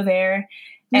just go there.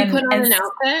 You put on an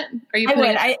outfit?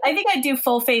 I think I'd do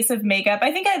full face of makeup.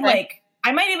 I think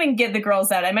I might even get the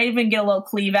girls out. I might even get a little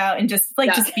cleave out and just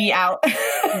be out.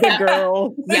 The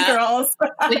girls.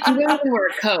 Like, you don't even wear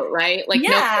a coat, right? Like,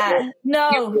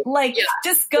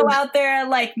 just go out there,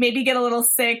 like maybe get a little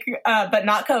sick, but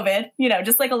not COVID,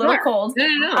 just like a little cold.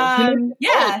 No.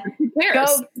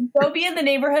 Go be in the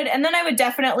neighborhood. And then I would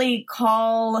definitely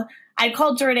I'd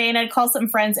call Jordan, I'd call some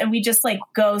friends, and we just like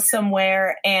go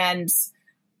somewhere, and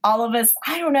all of us,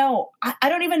 I don't know. I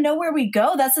don't even know where we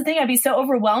go. That's the thing. I'd be so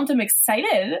overwhelmed. I'm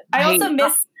excited. I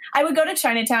would go to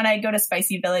Chinatown. I'd go to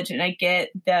Spicy Village and I'd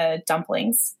get the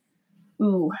dumplings.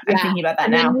 Ooh, I'm thinking about that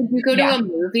now. Would you go to a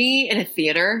movie in a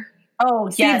theater?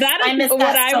 Oh, yes. I miss what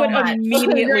I would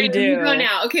immediately do. You go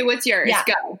now. Okay, what's yours? Yeah.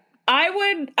 Go.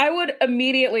 I would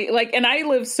immediately, like, and I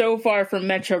live so far from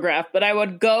Metrograph, but I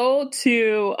would go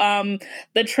to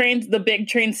the big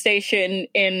train station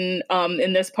in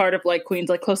this part of like Queens,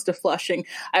 like close to Flushing.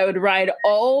 I would ride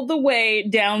all the way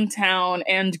downtown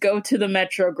and go to the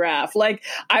Metrograph. Like,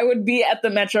 I would be at the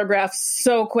Metrograph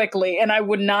so quickly, and I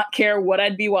would not care what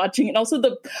I'd be watching. And also,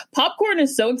 the popcorn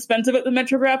is so expensive at the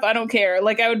Metrograph. I don't care.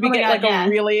 Like, I would a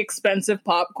really expensive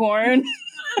popcorn.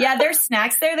 Yeah, there's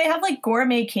snacks there. They have like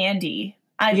gourmet candy.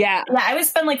 I would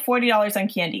spend like $40 on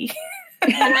candy.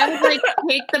 And I would like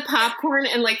take the popcorn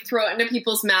and like throw it into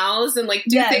people's mouths and like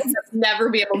do things I'd never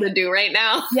be able to do right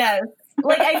now. Yes.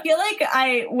 Like, I feel like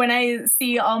when I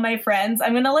see all my friends,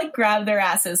 I'm going to like grab their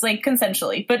asses, like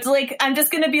consensually, but like, I'm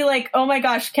just going to be like, oh my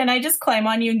gosh, can I just climb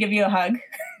on you and give you a hug?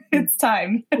 It's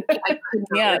time.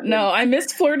 I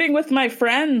miss flirting with my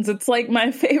friends. It's like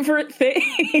my favorite thing.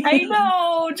 I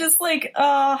know. Just like,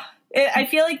 I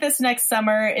feel like this next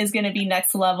summer is going to be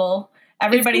next level.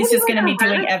 Everybody's just going to be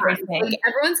doing everything. Like,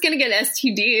 everyone's going to get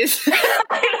STDs.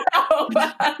 I know.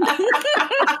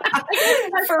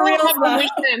 For real.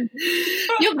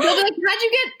 You'll be like,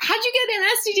 how'd you get an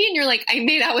STD? And you're like, I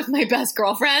made out with my best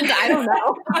girlfriend. I don't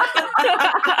know.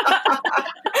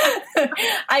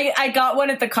 I got one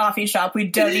at the coffee shop. We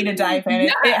don't need to dive in.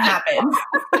 It happened.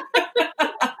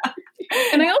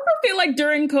 And I also feel like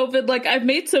during COVID, like I've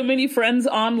made so many friends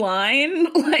online,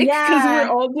 like because we're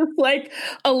all just like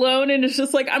alone, and it's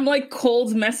just like I'm like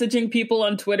cold messaging people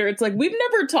on Twitter. It's like we've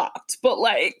never talked, but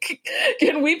like,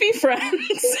 can we be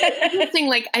friends? Interesting.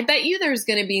 Like, I bet you there's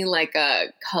going to be like a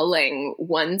culling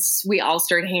once we all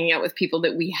start hanging out with people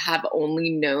that we have only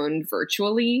known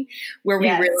virtually, where we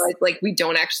realize like we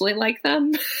don't actually like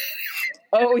them.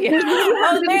 Oh, yeah.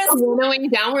 Knowing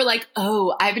down, we're like,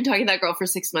 oh, I've been talking to that girl for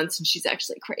 6 months and she's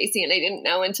actually crazy. And I didn't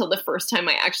know until the first time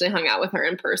I actually hung out with her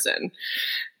in person,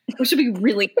 which would be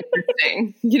really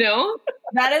interesting,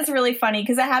 That is really funny,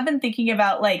 because I have been thinking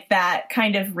about like that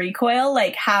kind of recoil,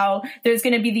 like how there's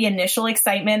going to be the initial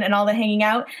excitement and all the hanging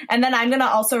out. And then I'm going to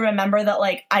also remember that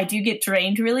like I do get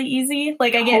drained really easy.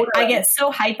 Like I get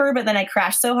so hyper, but then I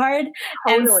crash so hard.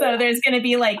 And so there's going to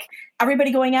be like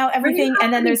everybody going out, everything.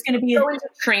 And then there's going to be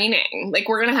training. Like,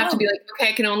 we're going to have to be like, okay,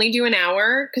 I can only do an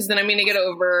hour, because then I'm going to get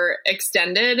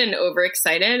overextended and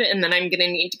overexcited. And then I'm going to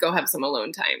need to go have some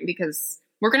alone time, because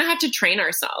we're going to have to train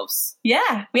ourselves.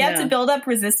 Yeah. We have to build up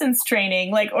resistance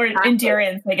training, like, or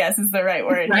endurance, I guess is the right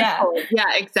word. Yeah.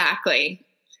 Yeah, exactly.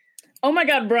 Oh my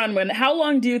God, Bronwyn, how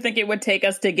long do you think it would take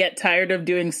us to get tired of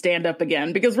doing stand-up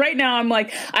again? Because right now I'm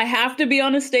like, I have to be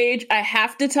on a stage. I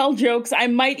have to tell jokes. I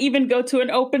might even go to an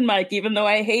open mic, even though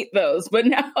I hate those. But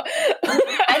now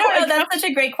I don't know. That's such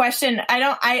a great question.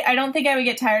 I don't think I would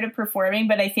get tired of performing,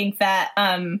 but I think that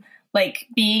like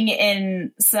being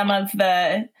in some of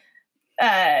the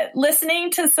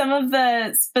listening to some of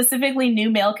the specifically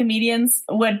new male comedians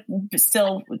would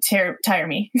still tire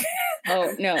me.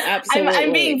 Oh, no, absolutely.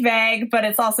 I'm being vague, but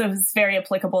it's also very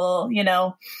applicable,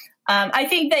 I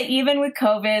think that even with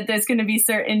COVID, there's going to be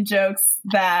certain jokes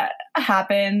that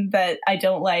happen that I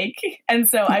don't like. And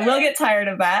so I will get tired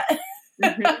of that.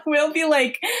 We'll be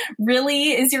like,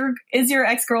 really? Is your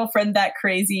ex-girlfriend that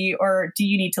crazy, or do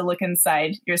you need to look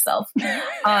inside yourself?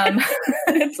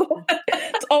 It's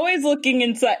always looking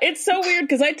inside. It's so weird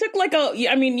because I took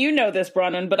I mean, you know this,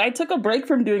 Bronwyn, but I took a break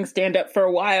from doing stand-up for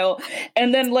a while,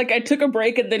 and then I took a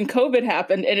break, and then COVID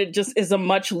happened, and it just is a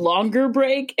much longer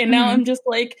break, and now I'm just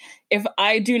like, if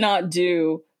I do not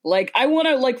do I want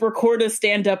to record a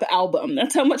stand-up album.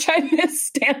 That's how much I miss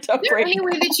stand-up. Is there any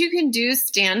way that you can do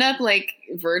stand-up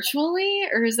virtually,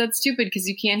 or is that stupid because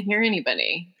you can't hear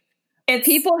anybody?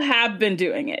 People have been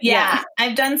doing it. Yeah,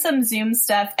 I've done some Zoom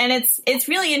stuff, and it's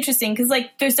really interesting because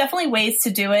there's definitely ways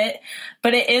to do it,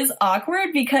 but it is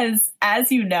awkward because,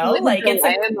 as you know, it's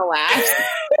in the laughs.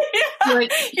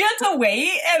 You have to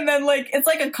wait, and then it's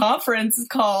like a conference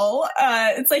call.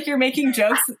 It's like you're making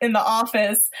jokes in the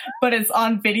office, but it's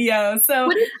on video. So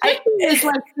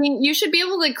you should be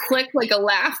able to click a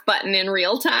laugh button in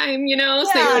real time. You know,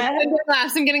 so you're I'm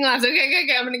getting laughs.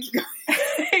 Okay, I'm gonna keep going.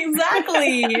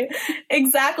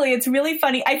 Exactly. It's really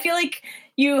funny. I feel like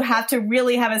you have to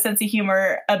really have a sense of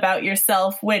humor about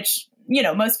yourself, which,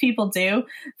 most people do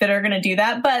that are going to do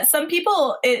that. But some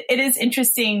people, it is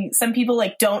interesting. Some people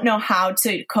don't know how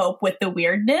to cope with the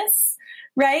weirdness.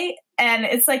 Right. And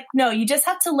it's no, you just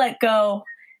have to let go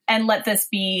and let this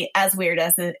be as weird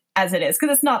as it is. Cause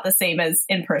it's not the same as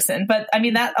in person, but I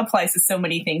mean, that applies to so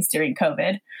many things during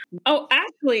COVID. Oh,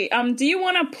 actually, do you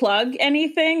want to plug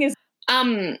anything?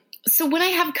 So what I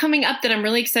have coming up that I'm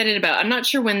really excited about, I'm not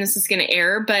sure when this is going to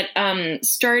air, but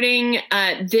starting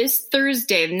this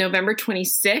Thursday, November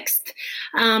 26th,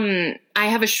 I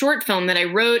have a short film that I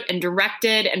wrote and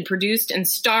directed and produced and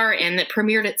star in that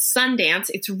premiered at Sundance.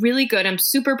 It's really good. I'm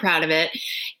super proud of it.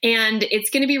 And it's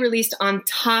going to be released on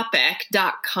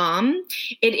Topic.com.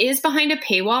 It is behind a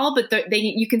paywall, but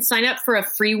you can sign up for a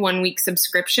free 1-week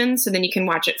subscription, so then you can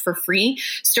watch it for free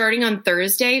starting on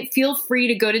Thursday. Feel free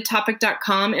to go to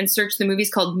Topic.com and search the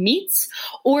movies called Meets,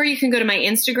 or you can go to my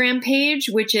Instagram page,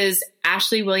 which is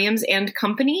Ashley Williams and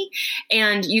Company,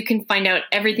 and you can find out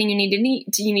everything you need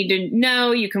to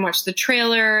know. You can watch the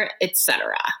trailer,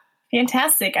 etc.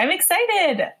 Fantastic! I'm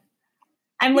excited.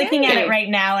 I'm looking at it right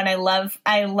now, and I love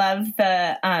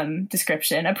the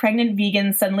description. A pregnant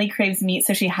vegan suddenly craves meat,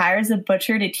 so she hires a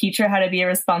butcher to teach her how to be a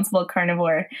responsible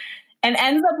carnivore, and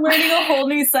ends up learning a whole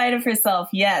new side of herself.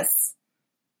 Yes,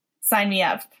 sign me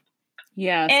up.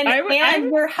 Yeah,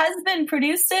 and your husband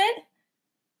produced it.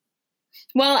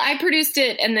 Well, I produced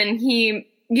it, and then he,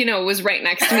 was right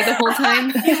next to me the whole time.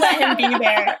 You let him be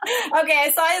there. Okay,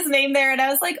 I saw his name there, and I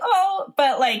was like, oh,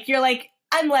 but you're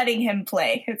I'm letting him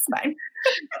play. It's fine.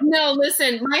 No,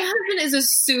 listen, my husband is a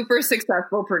super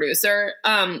successful producer.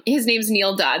 His name's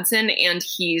Neil Dodson, and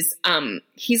he's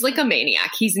like a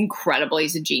maniac. He's incredible.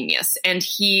 He's a genius. And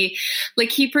he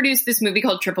produced this movie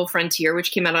called Triple Frontier,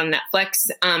 which came out on Netflix.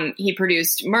 He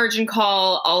produced Margin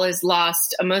Call, All Is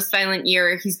Lost, A Most Violent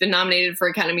Year. He's been nominated for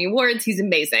Academy Awards. He's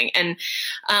amazing. And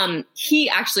he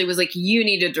actually was like, you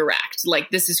need to direct.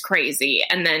 This is crazy.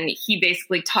 And then he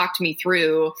basically talked me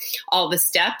through all the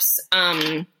steps.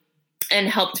 And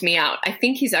helped me out. I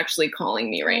think he's actually calling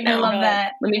me right now. I love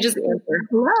that. Let me just answer.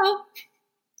 Hello?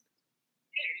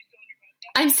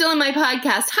 I'm still on my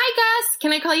podcast. Hi, Gus.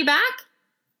 Can I call you back?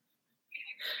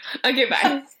 Okay,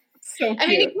 bye. So cute. I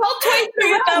mean, he called twice in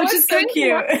a row, That which was is so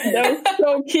cute. That was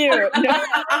so cute.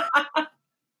 No.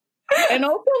 And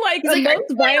also, A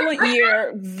Most Violent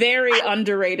Year, very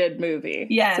underrated movie.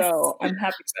 Yes. So I'm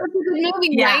happy. It's a good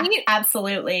movie, right?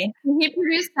 Absolutely. He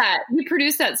produced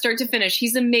that start to finish.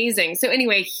 He's amazing. So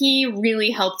anyway, he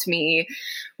really helped me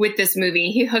with this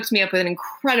movie. He hooked me up with an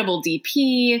incredible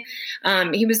DP.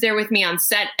 He was there with me on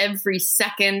set every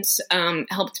second,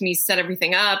 helped me set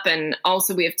everything up. And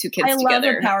also we have 2 kids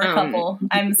together. I love a power couple.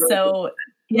 I'm so,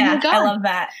 I love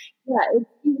that. Yeah,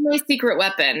 he's my secret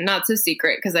weapon. Not so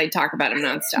secret because I talk about him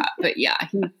nonstop. But yeah,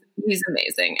 he's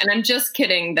amazing. And I'm just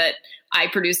kidding that I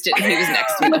produced it and he was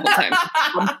next to me the whole time.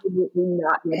 Absolutely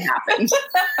not what happened.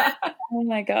 Oh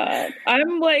my God.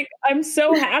 I'm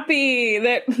so happy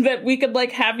that we could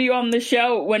have you on the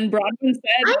show when Bronwyn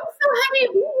said. I'm so happy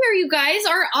to be here. You guys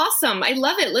are awesome. I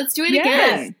love it. Let's do it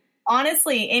again.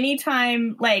 Honestly,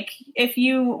 anytime, if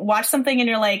you watch something and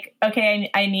you're like,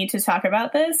 okay, I need to talk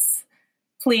about this,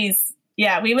 please.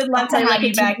 Yeah, we would love to have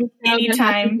you back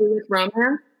anytime.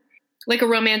 Romance? Like a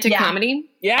romantic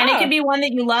comedy? Yeah. And it could be one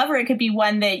that you love or it could be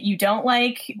one that you don't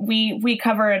like. We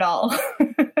cover it all.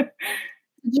 Did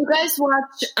you guys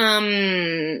watch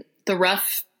The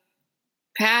Rough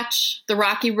Patch? The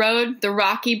Rocky Road? The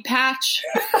Rocky Patch?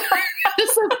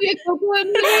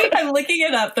 I'm looking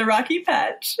it up. The Rocky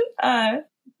Patch.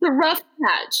 The rough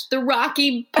patch, the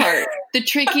rocky part, the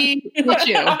tricky issue.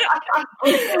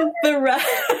 The rough.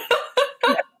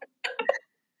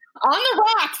 On the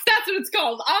rocks. That's what it's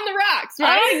called. On the rocks,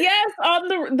 right? Oh yes, on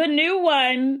the new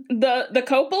one, the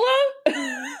Coppola.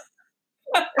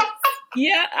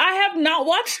 Yeah, I have not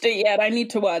watched it yet. I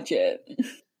need to watch it.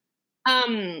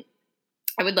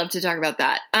 I would love to talk about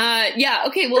that. Yeah.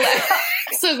 Okay. Well,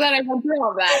 so glad I went through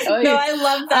all that. Oh, no, I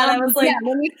love that. I was like, yeah,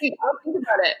 let me think. I'll think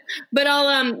about it. But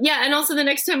I'll, yeah. And also the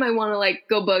next time I want to like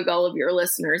go bug all of your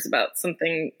listeners about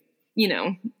something, you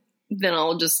know, then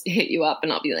I'll just hit you up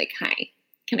and I'll be like, hi,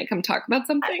 can I come talk about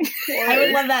something? I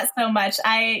would love that so much.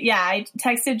 I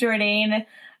texted Jordan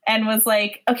and was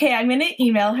like, okay, I'm going to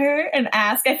email her and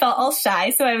ask. I felt all shy,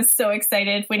 so I was so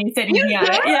excited when you said you got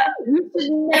it. Yeah. You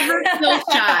should never feel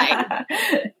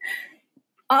shy.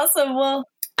 Awesome. Well,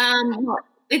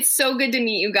 it's so good to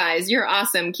meet you guys. You're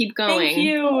awesome. Keep going. Thank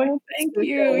you. Thank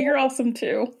you. You're awesome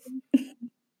too.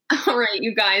 All right,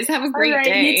 you guys. Have a great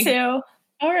day. You too.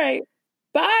 All right.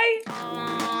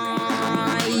 Bye.